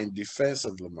say in defense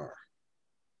of Lamar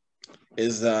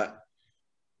is that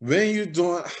when you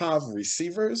don't have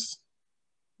receivers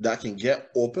that can get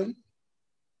open,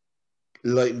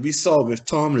 like we saw with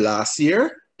Tom last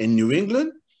year in New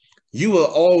England, you will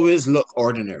always look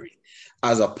ordinary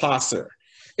as a passer.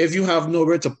 If you have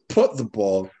nowhere to put the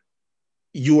ball,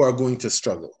 you are going to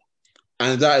struggle.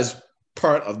 And that is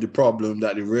part of the problem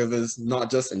that the Ravens, not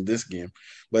just in this game,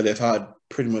 but they've had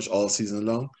pretty much all season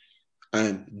long.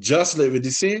 And just like with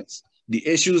the Saints, the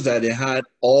issues that they had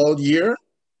all year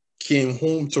came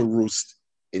home to roost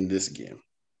in this game.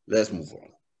 Let's move on.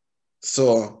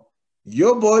 So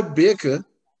your boy Baker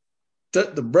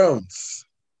took the Browns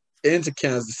into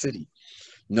Kansas City.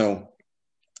 Now,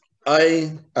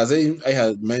 I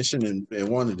had mentioned in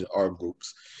one of our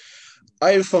groups,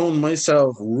 I found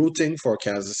myself rooting for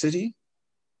Kansas City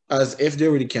as if they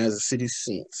were the Kansas City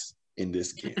Saints in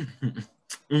this game,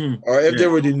 or if they Yeah.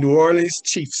 were the New Orleans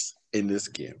Chiefs in this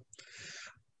game.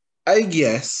 I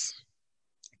guess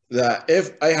that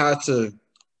if I had to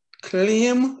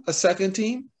claim a second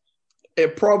team,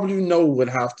 it probably no would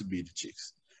have to be the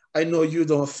Chiefs. I know you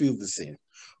don't feel the same,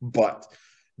 but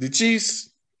the Chiefs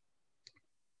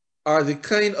are the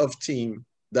kind of team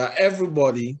that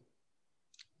everybody,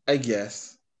 I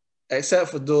guess,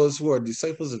 except for those who are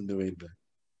disciples of New England,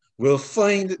 will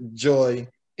find joy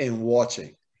in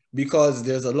watching because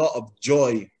there's a lot of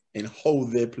joy in how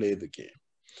they play the game.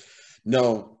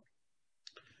 Now,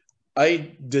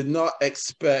 I did not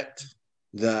expect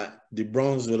that the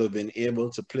Browns would have been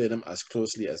able to play them as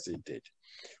closely as they did.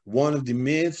 One of the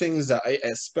main things that I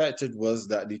expected was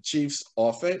that the Chiefs'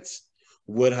 offense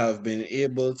would have been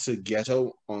able to get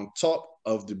out on top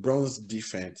of the Browns'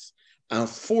 defense and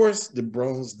force the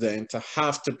Browns then to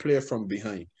have to play from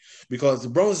behind because the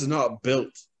Browns are not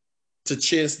built to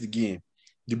chase the game.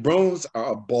 The Browns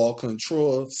are a ball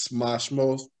control, smash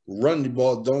mouth, run the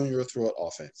ball down your throat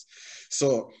offense.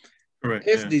 So Correct.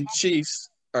 if Yeah. the Chiefs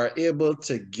are able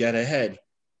to get ahead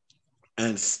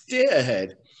and stay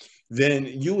ahead, then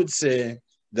you would say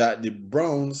that the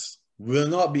Browns will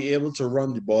not be able to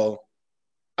run the ball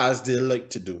as they like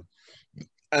to do.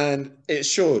 And it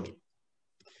showed.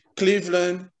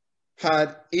 Cleveland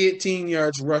had 18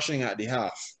 yards rushing at the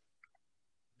half.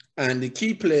 And the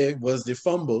key play was the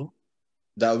fumble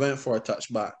that went for a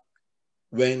touchback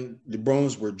when the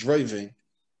Browns were driving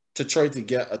to try to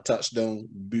get a touchdown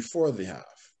before the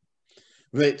half,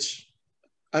 which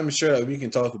I'm sure that we can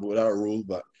talk about that rule,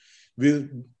 but we'll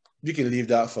we can leave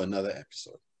that for another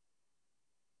episode.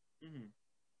 Mhm.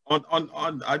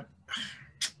 On I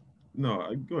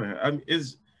no go ahead.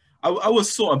 I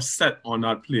was so upset on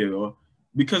that play though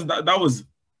because that was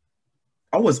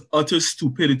utter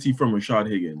stupidity from Rashad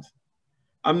Higgins.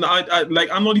 I'm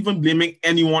not even blaming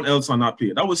anyone else on that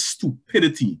play. That was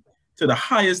stupidity to the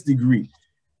highest degree.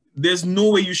 There's no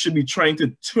way you should be trying to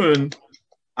turn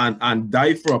and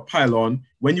dive for a pylon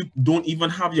when you don't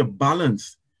even have your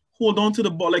balance. Hold on to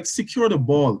the ball, like secure the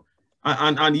ball.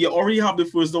 And you already have the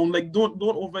first down. Like don't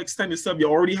overextend yourself. You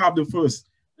already have the first.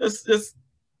 Just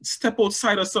step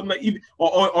outside or something like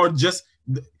or just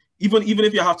even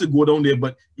if you have to go down there,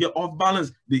 but you're off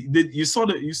balance. You saw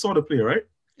the play, right?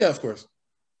 Yeah, of course.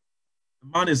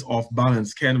 The man is off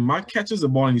balance. Ken man catches the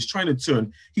ball and he's trying to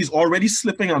turn. He's already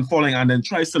slipping and falling and then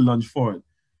tries to lunge forward.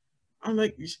 I'm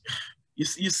like, you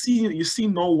see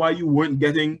now why you weren't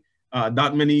getting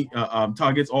that many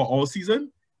targets all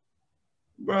season,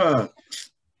 bruh.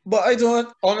 But I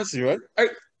don't honestly, right?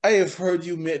 I have heard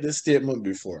you make this statement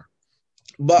before,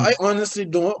 but I honestly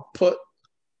don't put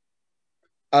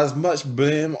as much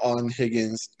blame on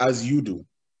Higgins as you do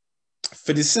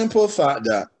for the simple fact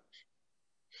that,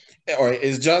 all right,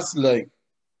 it's just like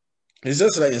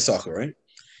in soccer, right?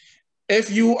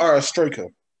 If you are a striker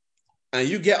and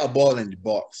you get a ball in the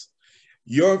box,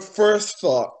 your first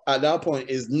thought at that point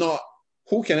is not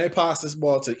who can I pass this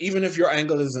ball to, even if your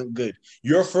angle isn't good.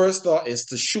 Your first thought is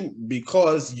to shoot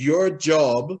because your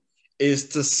job is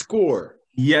to score.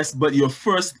 Yes, but your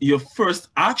first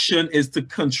action is to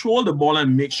control the ball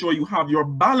and make sure you have your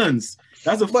balance.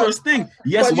 That's the But first thing.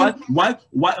 Yes, but you why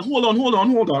hold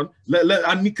on.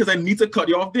 Because I need to cut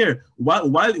you off there.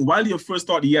 While your first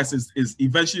thought, yes, is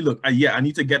eventually look, yeah, I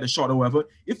need to get the shot or whatever.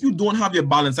 If you don't have your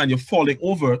balance and you're falling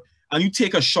over and you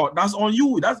take a shot, that's on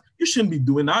you. That's you shouldn't be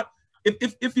doing that.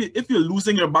 If you're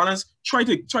losing your balance, try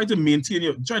to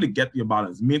get your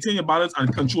balance, maintain your balance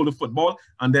and control the football.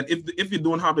 And then if you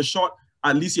don't have the shot,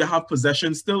 at least you have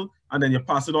possession still, and then you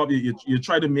pass it off. You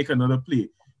try to make another play,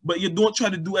 but you don't try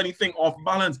to do anything off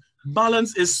balance.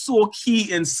 Balance is so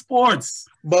key in sports.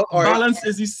 but all right, Balance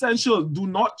is essential. Do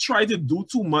not try to do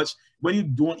too much when you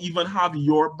don't even have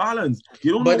your balance.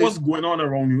 You don't know but what's it's going on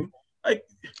around you. Like,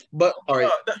 but all right,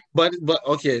 that, but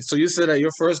okay. So you said that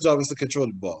your first job is to control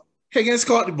the ball. Higgins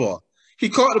caught the ball. He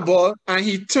caught the ball and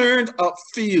he turned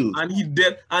upfield. and he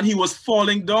did, and he was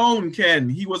falling down, Ken.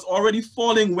 He was already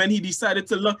falling when he decided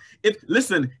to look. If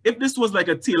this was like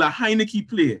a Taylor Heineke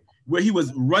play where he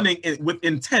was running with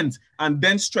intent and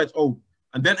then stretch out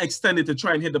and then extended to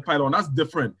try and hit the pylon, that's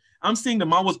different. I'm saying the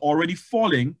man was already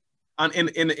falling, and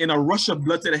in a rush of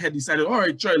blood to the head, decided, all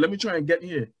right, let me try and get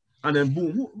here, and then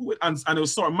boom, and it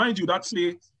was sorry, mind you, that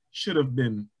play should have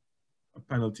been a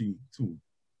penalty too,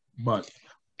 but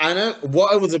And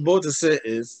what I was about to say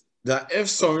is that if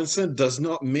Sorensen does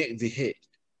not make the hit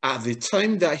at the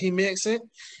time that he makes it,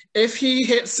 If he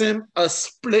hits him a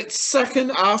split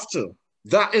second after,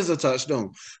 that is a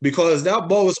touchdown because that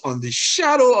ball was on the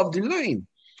shadow of the line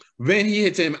when he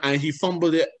hit him and he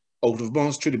fumbled it out of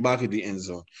bounds to the back of the end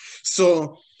zone.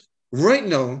 So right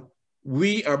now,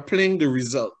 we are playing the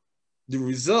result. The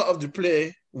result of the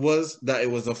play was that it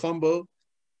was a fumble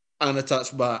and a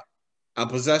touchback and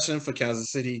possession for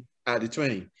Kansas City at the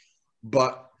 20.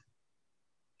 But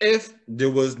if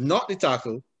there was not the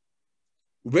tackle,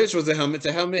 which was a helmet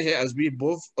to helmet hit, as we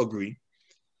both agree,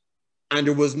 and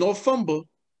there was no fumble,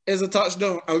 is a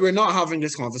touchdown. And we're not having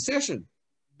this conversation.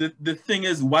 The thing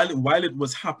is, while it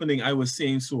was happening, I was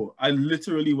saying so. I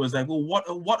literally was like, well,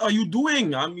 what are you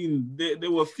doing? I mean,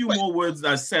 there were a few more words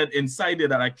that I said inside there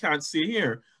that I can't say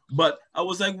here. But I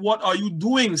was like, what are you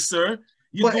doing, sir?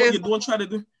 You don't try to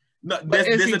do. No, but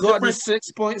if he got the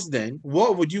 6 points, then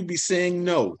what would you be saying?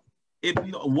 No.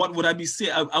 What would I be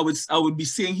saying? I would be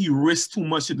saying he risked too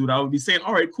much to do that. I would be saying,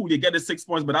 all right, cool, you get the 6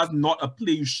 points, but that's not a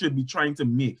play you should be trying to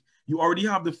make. You already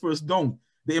have the first down.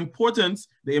 The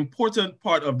important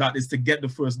part of that is to get the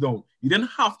first down. You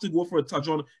didn't have to go for a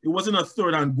touchdown. It wasn't a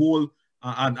third and goal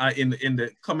in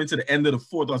the coming to the end of the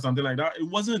fourth or something like that. It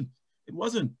wasn't.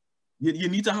 You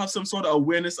need to have some sort of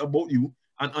awareness about you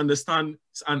and understand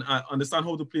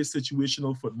how to play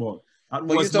situational football.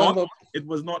 It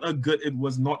was not a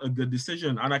good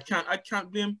decision, and I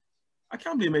can't blame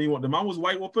anyone. The man was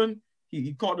wide open.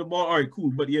 He caught the ball. All right,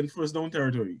 cool, but he in first down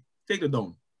territory. Take it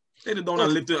down. Take it down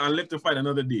and live to fight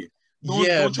another day.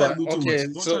 Don't try to do too much.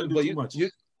 Don't try to do too much.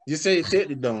 You say you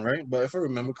take it down, right? But if I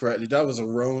remember correctly, that was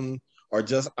around or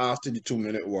just after the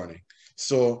 2-minute warning.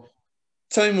 So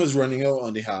time was running out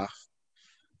on the half.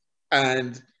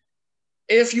 And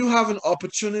if you have an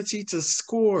opportunity to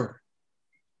score,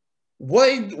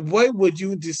 why would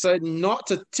you decide not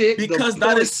to take because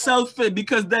that is selfish.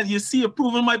 Because then you see, you're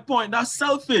proving my point. That's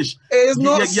selfish. It's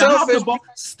not selfish. You have the ball,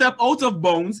 step out of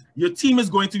bounds. Your team is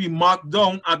going to be marked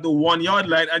down at the 1 yard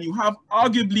line, and you have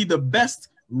arguably the best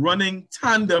running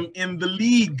tandem in the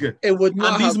league. It would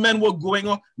not. And these men were going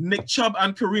on. Nick Chubb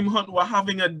and Kareem Hunt were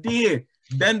having a day.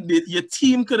 Then your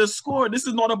team could have scored. This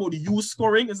is not about you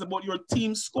scoring. It's about your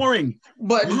team scoring.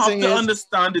 But you have to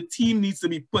understand the team needs to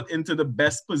be put into the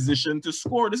best position to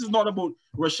score. This is not about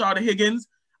Rashad Higgins.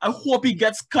 I hope he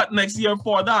gets cut next year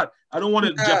for that. I don't want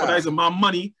to jeopardize my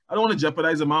money.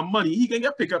 He can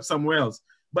get picked up somewhere else.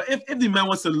 But if the man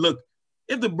wants to look,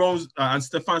 if the Browns and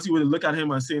Stefanski would look at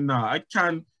him and say, nah, I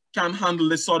can't handle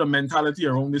this sort of mentality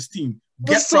around this team.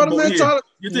 Get from here.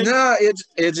 Nah,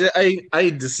 I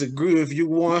disagree with you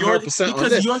 100% on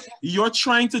this. Because you're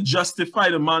trying to justify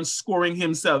the man scoring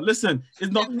himself. Listen,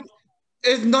 it's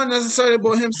not necessarily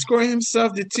about him scoring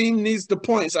himself. The team needs the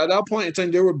points. At that point in time,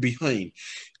 they were behind.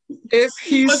 If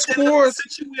he scores, a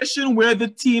situation where the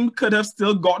team could have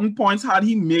still gotten points had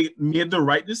he made the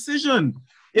right decision.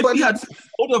 If he had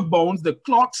out of bounds, the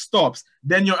clock stops.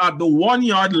 Then you're at the 1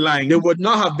 yard line. They would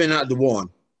not have been at the 1.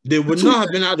 They would not have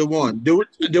been at the 1. They would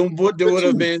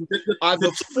have been at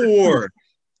the 4.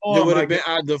 They would have been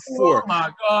at the 4. Oh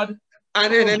my God!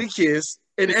 And in any case,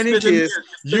 you're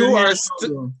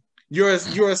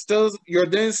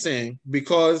then saying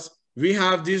because we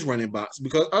have these running backs.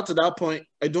 Because up to that point,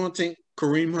 I don't think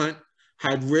Kareem Hunt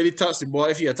had really touched the ball,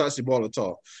 if he had touched the ball at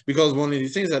all. Because one of the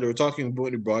things that they were talking about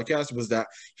in the broadcast was that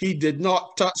he did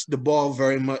not touch the ball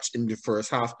very much in the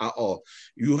first half at all.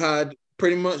 You had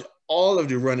pretty much all of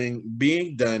the running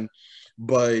being done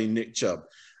by Nick Chubb.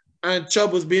 And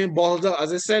Chubb was being balled up.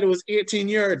 As I said, it was 18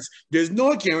 yards. There's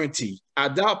no guarantee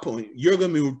at that point you're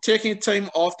going to be taking time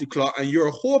off the clock and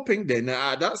you're hoping that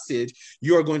at that stage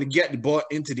you're going to get the ball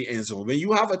into the end zone. When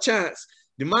you have a chance,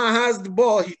 the man has the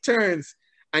ball, he turns,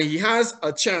 and he has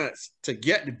a chance to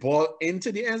get the ball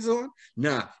into the end zone.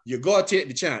 Nah, you got to take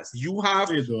the chance. You have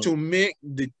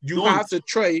to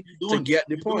try to get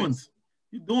the points.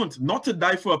 You don't. Not to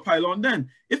die for a pylon then.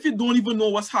 If you don't even know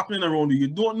what's happening around you, you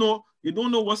don't know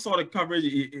what sort of coverage,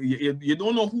 you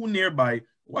don't know who nearby,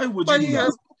 why would you do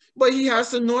that? But he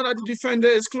has to know that the defender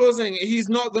is closing. He's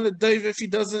not going to dive if he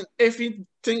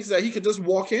thinks that he could just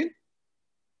walk in.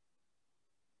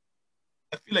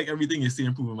 I feel like everything you're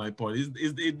saying proving my point.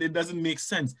 It doesn't make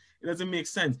sense. It doesn't make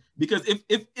sense. Because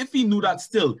if he knew that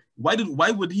still,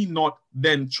 why would he not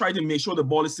then try to make sure the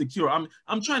ball is secure? I'm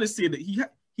trying to say that he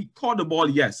caught the ball,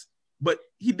 yes, but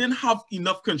he didn't have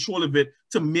enough control of it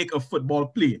to make a football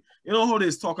play. You know how they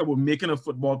talk about making a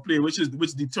football play, which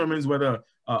determines whether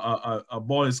a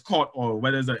ball is caught or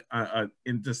whether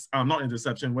it's not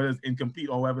interception, whether it's incomplete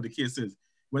or whatever the case is.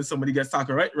 When somebody gets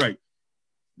tackled, right?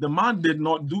 The man did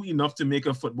not do enough to make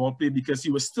a football play because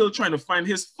he was still trying to find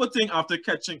his footing after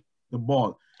catching the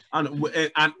ball. And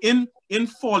in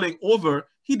falling over,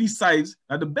 he decides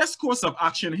that the best course of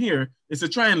action here is to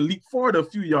try and leap forward a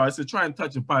few yards to try and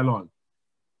touch the pylon.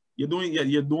 You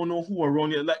don't know who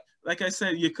around you. Like I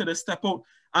said, you could have stepped out.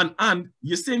 And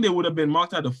you're saying they would have been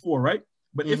marked at the 4, right?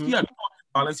 But if he had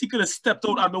balance, he could have stepped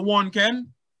out at the 1, Ken.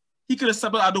 He could have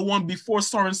stepped out at the 1 before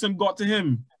Sorensen got to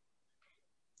him.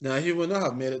 Now, he would not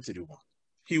have made it to the 1.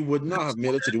 He would not have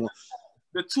made it to the 1.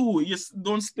 The 2, you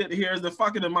don't split hairs. The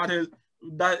fact of the matter is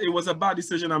that it was a bad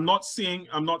decision. I'm not saying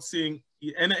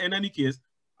in any case,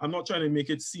 I'm not trying to make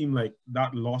it seem like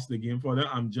that lost the game for them.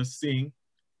 I'm just saying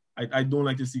I don't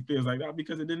like to see players like that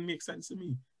because it didn't make sense to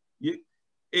me.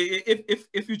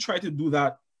 If you try to do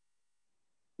that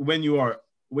when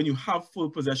you have full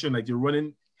possession, like you're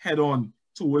running head on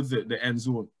towards the end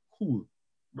zone, cool.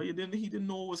 But he didn't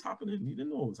know what was happening. He didn't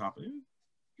know what was happening.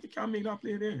 You can't make that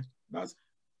play there.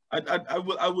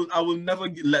 I will never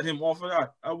let him off of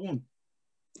that. I won't.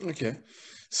 Okay.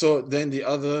 So then the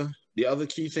other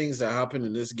key things that happened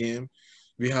in this game,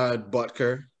 we had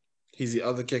Butker. He's the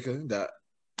other kicker that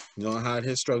had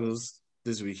his struggles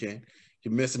this weekend. He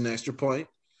missed an extra point.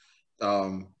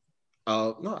 Jim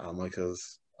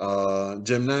Nance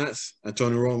and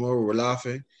Tony Romo were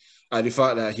laughing at the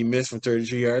fact that he missed from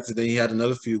 33 yards, and then he had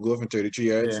another field goal from 33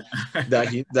 yards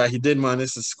that he did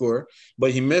manage to score.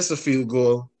 But he missed a field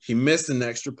goal. He missed an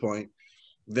extra point.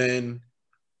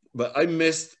 But I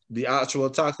missed the actual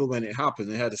tackle when it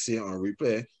happened. I had to see it on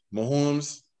replay.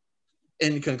 Mahomes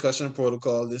in concussion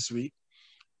protocol this week,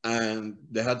 and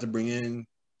they had to bring in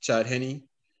Chad Henne,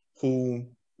 who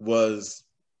was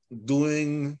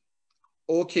doing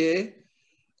okay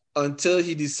until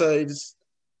he decides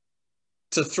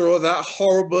to throw that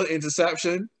horrible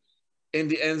interception in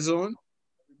the end zone.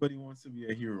 Everybody wants to be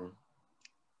a hero.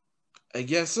 I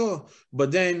guess so.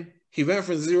 But then he went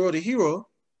from 0 to hero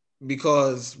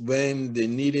because when they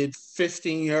needed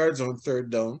 15 yards on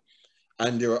 3rd down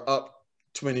and they were up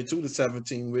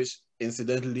 22-17, which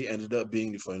incidentally ended up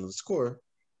being the final score,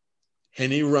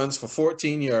 Henne runs for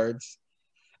 14 yards,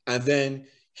 and then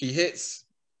he hits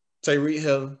Tyreek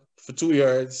Hill for 2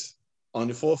 yards on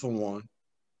the 4th and 1,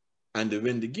 and they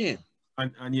win the game.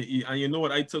 And you know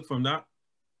what I took from that?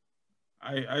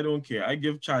 I don't care. I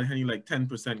give Chad Henne like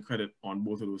 10% credit on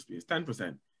both of those plays.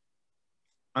 10%.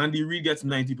 Andy Reid gets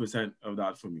 90% of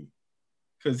that for me.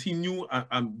 Because he knew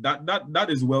that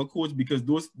is well coached, because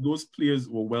those players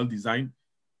were well designed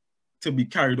to be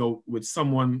carried out with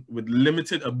someone with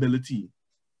limited ability.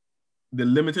 The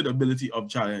limited ability of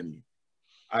Chad Henne.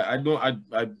 I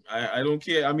don't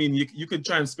care. I mean, you could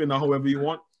try and spin that however you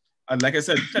want. And like I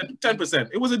said, 10%.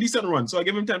 It was a decent run, so I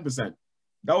give him 10%.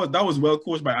 That was well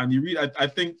coached by Andy Reid. I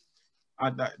think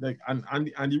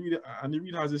Andy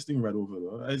Reid has this thing right over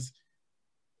though.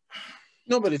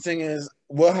 No, but the thing is,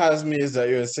 what has me is that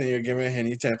you're saying you're giving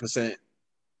Henne 10%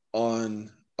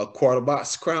 on a quarterback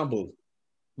scramble,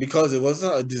 because it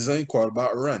wasn't a designed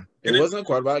quarterback run. It wasn't a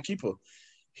quarterback keeper.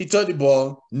 He took the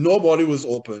ball. Nobody was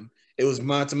open. It was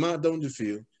man-to-man down the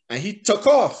field, and he took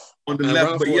off on the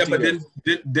left. But then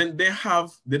didn't they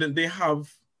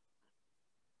have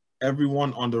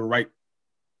everyone on the right,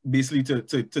 basically to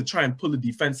try and pull the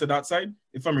defense to that side,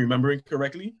 if I'm remembering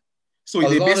correctly? So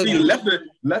they basically left.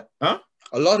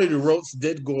 A lot of the routes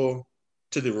did go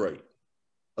to the right.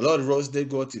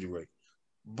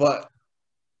 But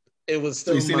it was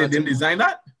still. So you saying they didn't design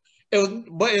that?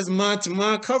 But it's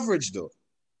man-to-man coverage though.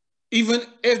 Even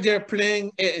if they're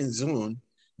playing it in zone,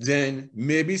 then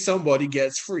maybe somebody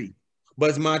gets free.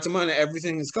 But it's man-to-man and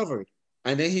everything is covered.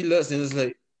 And then he looks and is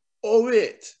like, oh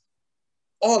wait,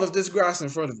 all of this grass in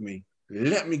front of me.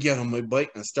 Let me get on my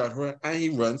bike and start running. And he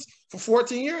runs for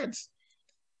 14 yards.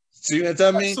 So you're going to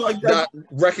tell me that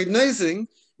recognizing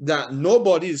that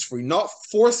nobody is free, not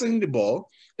forcing the ball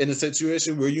in a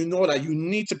situation where you know that you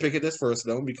need to pick it this first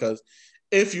down, because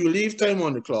if you leave time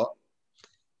on the clock,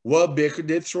 well, Baker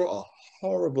did throw a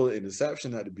horrible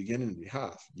interception at the beginning of the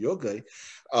half. You're good.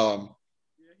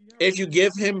 If you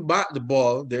give him back the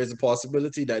ball, there's a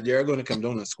possibility that they're going to come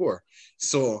down and score.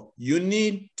 So you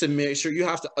need to make sure you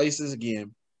have to ice this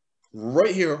game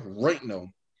right here, right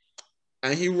now.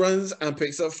 And he runs and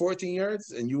picks up 14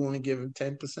 yards, and you only give him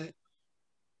 10%?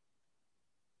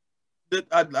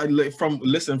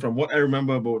 From what I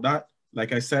remember about that,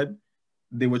 like I said,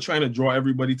 they were trying to draw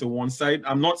everybody to one side.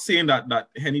 I'm not saying that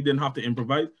Henne didn't have to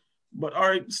improvise, but all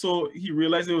right, so he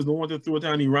realized there was no one to throw it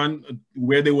to, and he ran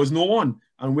where there was no one,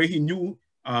 and where he knew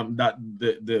that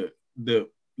the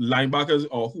linebackers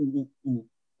or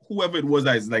whoever it was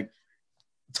that is like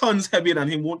tons heavier than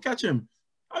him won't catch him.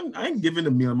 I ain't giving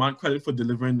the mailman credit for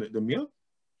delivering the meal.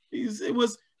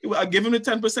 I give him the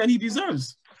 10% he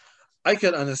deserves. I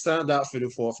can understand that for the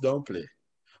fourth down play,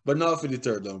 but not for the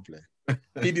third down play.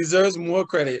 He deserves more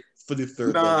credit for the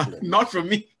third down Nah, play. not from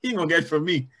me. He ain't gonna get it from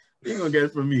me. He ain't gonna get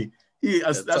it from me. Yeah,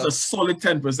 That's a solid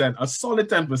 10%. A solid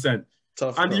 10%.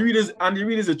 tough Andy crowd.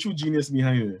 Reid is a true genius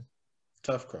behind it.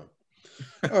 Tough crowd.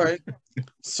 All right.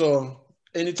 So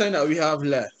anytime that we have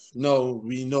left, no,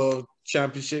 we know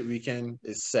championship weekend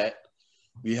is set.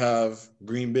 We have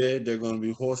Green Bay. They're going to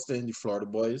be hosting the Florida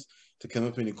boys to come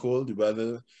up in the cold. The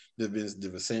weather, they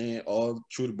were saying all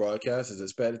through the broadcast is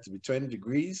expected to be 20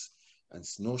 degrees and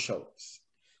snow showers.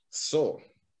 So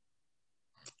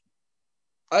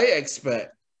I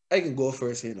expect, I can go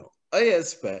first here now. I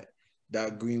expect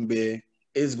that Green Bay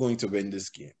is going to win this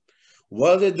game.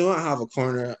 While they don't have a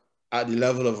corner at the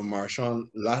level of a Marshawn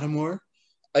Lattimore,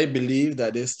 I believe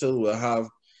that they still will have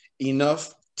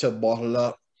enough to bottle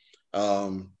up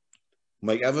um,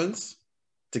 Mike Evans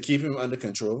to keep him under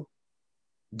control.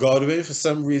 Godwin, for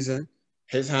some reason,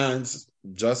 his hands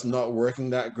just not working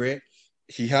that great.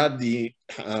 He had the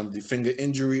finger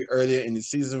injury earlier in the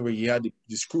season where he had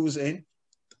the screws in.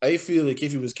 I feel like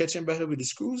if he was catching better with the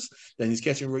screws, then he's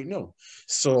catching right now.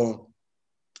 So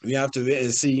we have to wait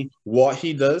and see what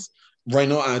he does. Right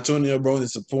now, Antonio Brown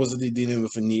is supposedly dealing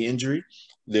with a knee injury.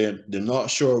 They're not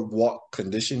sure what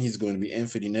condition he's going to be in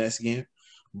for the next game.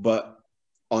 But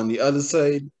on the other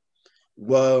side,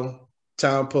 well,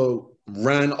 Tampa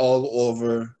ran all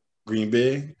over Green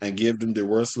Bay and gave them the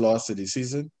worst loss of the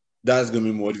season. That's going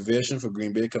to be motivation for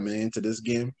Green Bay coming into this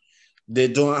game. They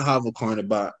don't have a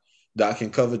cornerback that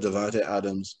can cover Devontae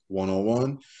Adams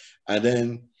one-on-one. And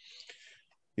then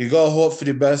you got to hope for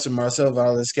the best of Marcel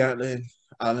Valdes-Scantling,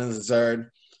 Alan Lazard.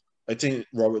 I think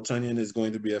Robert Tonyan is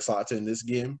going to be a factor in this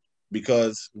game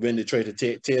because when they try to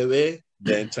take Tay away,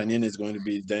 then Tonyan is going to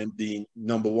be then the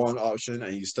number one option,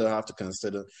 and you still have to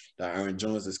consider that Aaron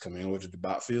Jones is coming over to the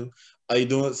backfield. I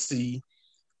don't see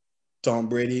Tom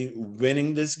Brady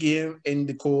winning this game in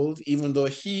the cold, even though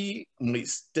he might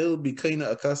still be kind of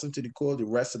accustomed to the cold. The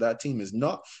rest of that team is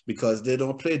not because they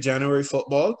don't play January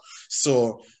football.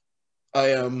 So I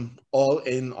am all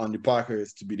in on the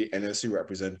Packers to be the NFC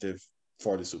representative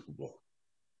for the Super Bowl.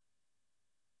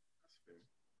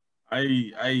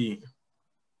 And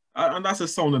that's a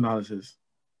sound analysis.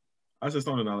 That's a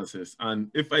sound analysis.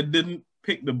 And if I didn't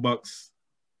pick the Bucks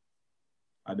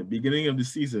at the beginning of the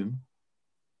season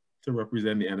to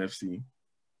represent the NFC,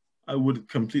 I would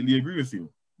completely agree with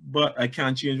you. But I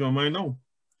can't change my mind now.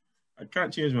 I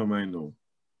can't change my mind now.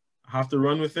 I have to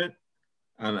run with it,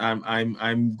 and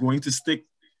I'm going to stick.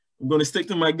 I'm going to stick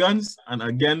to my guns, and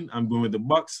again, I'm going with the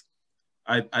Bucks.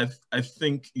 I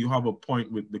think you have a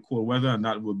point with the cold weather, and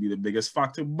that will be the biggest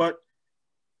factor. But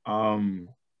I'm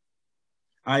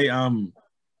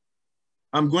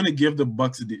going to give the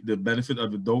Bucks the benefit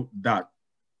of the doubt that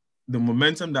the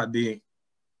momentum that they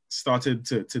started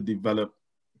to develop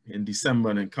in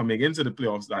December and then coming into the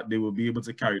playoffs, that they will be able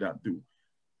to carry that through.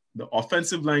 The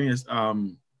offensive line is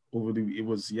it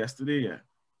was yesterday, yeah,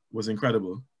 was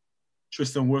incredible.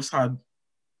 Tristan Wirfs had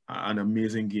an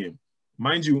amazing game.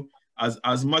 Mind you,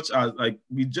 as much as like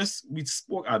we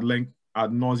spoke at length ad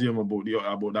nauseum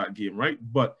about that game, right?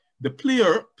 But the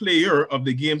player of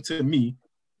the game to me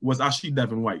was actually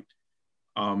Devin White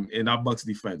in that Bucks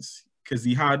defense, because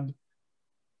he had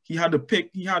the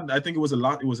pick. I think it was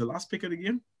the last pick of the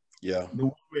game. Yeah.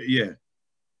 The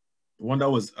one that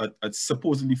was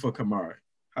supposedly for Kamara.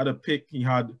 Had a pick. He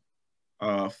had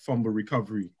fumble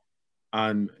recovery,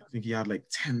 and I think he had like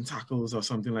 10 tackles or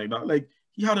something like that. Like,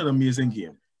 he had an amazing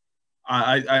game.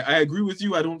 I agree with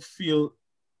you. I don't feel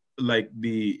like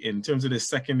in terms of the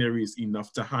secondary is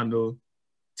enough to handle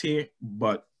Tay,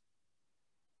 but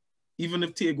even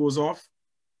if Tay goes off,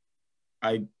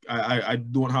 I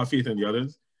don't have faith in the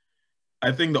others.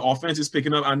 I think the offense is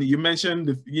picking up, and you mentioned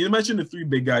the three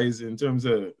big guys in terms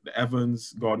of the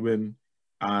Evans, Godwin,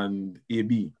 and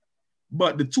AB.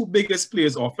 But the two biggest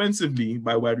players offensively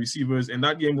by wide receivers in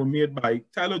that game were made by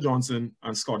Tyler Johnson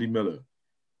and Scotty Miller.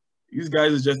 These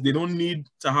guys they don't need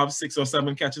to have 6 or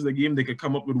 7 catches a game. They could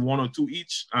come up with 1 or 2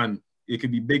 each, and it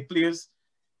could be big players.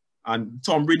 And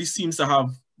Tom Brady seems to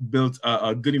have built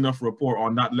a good enough rapport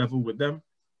on that level with them.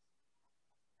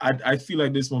 I feel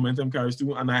like this momentum carries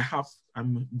through, and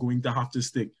I'm going to have to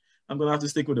stick. I'm going to have to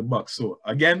stick with the Bucks. So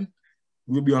again,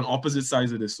 we'll be on opposite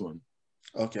sides of this one.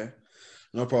 Okay,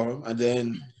 no problem. And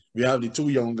then we have the two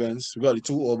young guns. We got the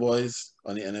two old boys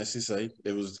on the NFC side.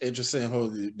 It was interesting how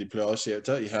the playoff shaped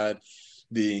out. You had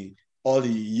all the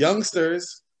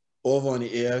youngsters over on the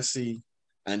AFC,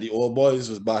 and the old boys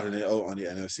was battling it out on the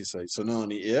NFC side. So now on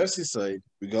the AFC side,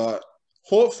 we got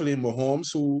hopefully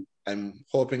Mahomes, who I'm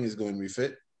hoping is going to be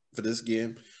fit for this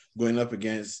game. going up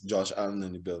against Josh Allen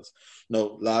and the Bills.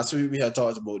 Now, last week we had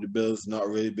talked about the Bills not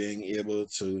really being able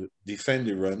to defend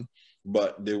the run,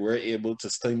 but they were able to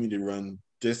stymie the run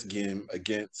this game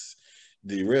against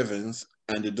the Ravens,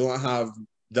 and they don't have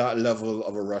that level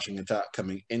of a rushing attack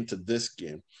coming into this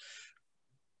game.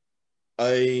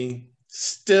 I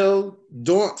still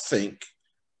don't think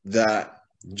that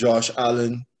Josh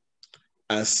Allen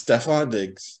and Stephon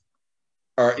Diggs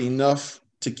are enough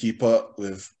to keep up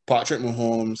with Patrick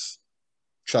Mahomes,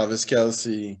 Travis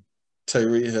Kelce,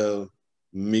 Tyreek Hill,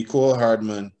 Mecole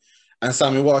Hardman, and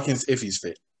Sammy Watkins if he's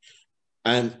fit.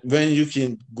 And when you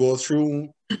can go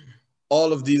through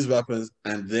all of these weapons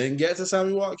and then get to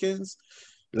Sammy Watkins,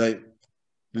 like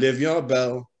Le'Veon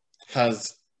Bell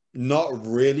has not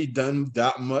really done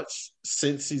that much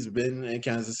since he's been in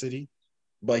Kansas City,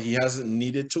 but he hasn't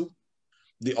needed to.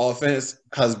 The offense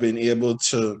has been able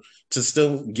to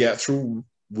still get through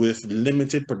with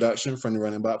limited production from the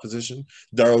running back position.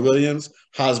 Darrell Williams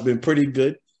has been pretty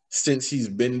good since he's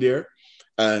been there.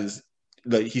 And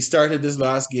like he started this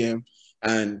last game,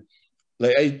 and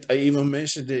like I even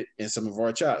mentioned it in some of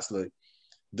our chats, like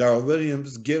Darrell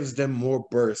Williams gives them more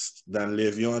burst than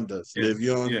Le'Veon does. Yeah.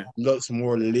 Le'Veon looks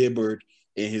more labored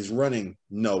in his running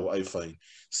now, I find.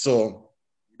 So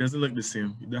he doesn't look the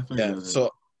same. He definitely doesn't.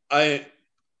 So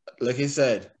like I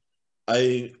said,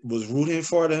 I was rooting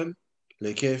for them,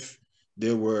 like if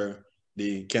they were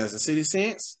the Kansas City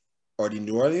Saints or the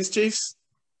New Orleans Chiefs.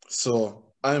 So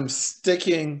I'm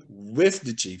sticking with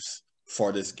the Chiefs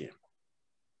for this game.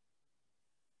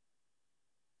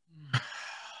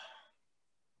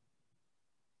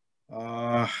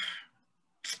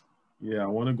 Yeah, I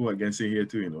want to go against it here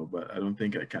too, but I don't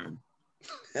think I can.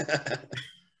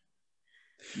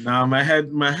 Nah, my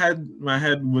head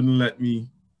wouldn't let me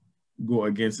go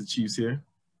against the Chiefs here.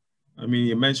 I mean,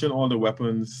 you mentioned all the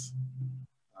weapons,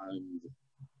 and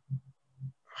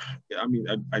I mean,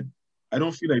 I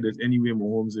don't feel like there's any way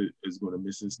Mahomes is going to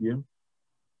miss this game,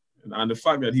 and the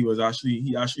fact that he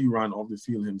actually ran off the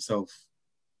field himself,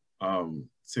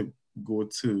 to go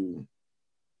to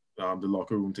the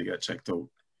locker room to get checked out.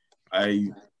 I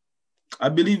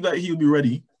believe that he'll be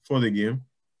ready for the game.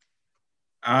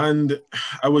 And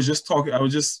I was just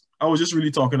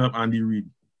really talking up Andy Reid.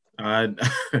 And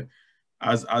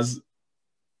as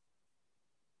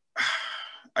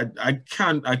I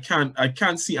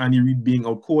can't see Andy Reid being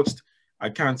outcoached. I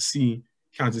can't see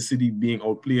Kansas City being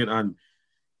outplayed. And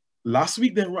last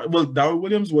week, Darrell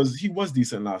Williams was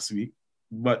decent last week,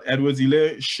 but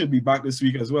Edwards-Helaire should be back this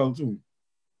week as well too,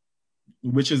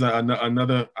 which is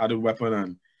another added weapon.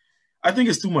 And I think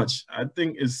it's too much. I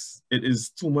think it is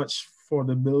too much for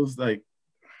the Bills. Like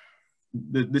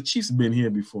the Chiefs been here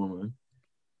before, man.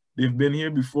 They've been here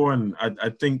before, and I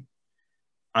think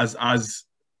as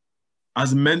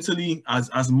mentally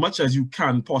as much as you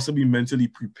can possibly mentally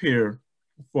prepare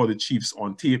for the Chiefs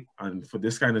on tape and for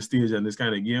this kind of stage and this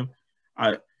kind of game,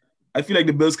 I feel like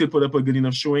the Bills could put up a good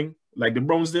enough showing like the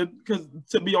Browns did, because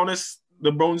to be honest,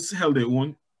 the Browns held their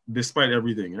own despite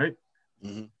everything, right?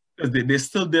 Mm-hmm. Because they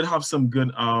still did have some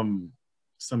good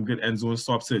end zone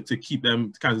stops to keep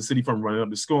Kansas City from running up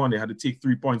the score, and they had to take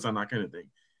 3 points on that kind of thing.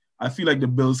 I feel like the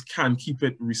Bills can keep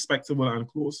it respectable and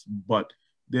close, but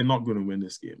they're not going to win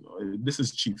this game. This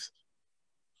is Chiefs.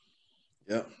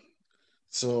 Yeah.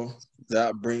 So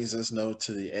that brings us now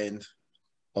to the end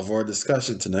of our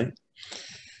discussion tonight.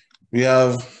 We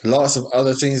have lots of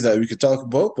other things that we could talk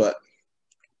about, but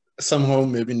somehow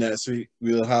maybe next week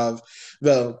we'll have,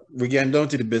 we're getting down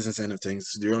to the business end of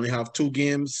things. We only have 2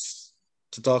 games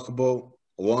to talk about,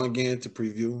 1 game to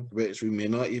preview, which we may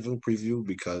not even preview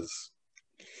because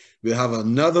we'll have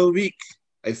another week.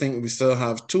 I think we still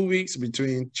have 2 weeks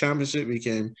between championship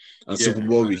weekend and Super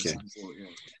Bowl weekend.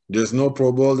 There's no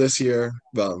Pro Bowl this year.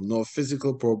 Well, no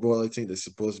physical Pro Bowl. I think they're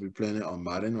supposed to be playing it on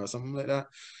Madden or something like that.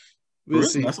 We'll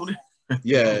see. That's what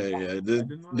Yeah.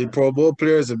 The Pro Bowl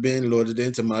players are being loaded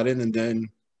into Madden, and then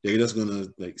they're just gonna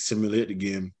like simulate the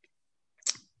game.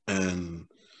 And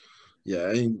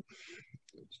yeah,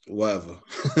 whatever.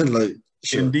 Like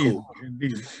sure, indeed. Cool.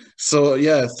 So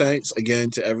yeah, thanks again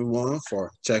to everyone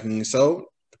for checking us out.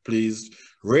 Please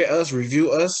rate us,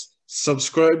 review us,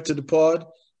 subscribe to the pod,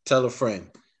 tell a friend.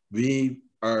 We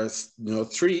are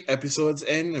 3 episodes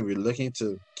in, and we're looking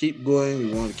to keep going.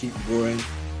 We want to keep growing.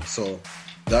 So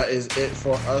that is it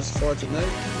for us for tonight.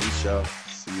 We shall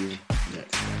see you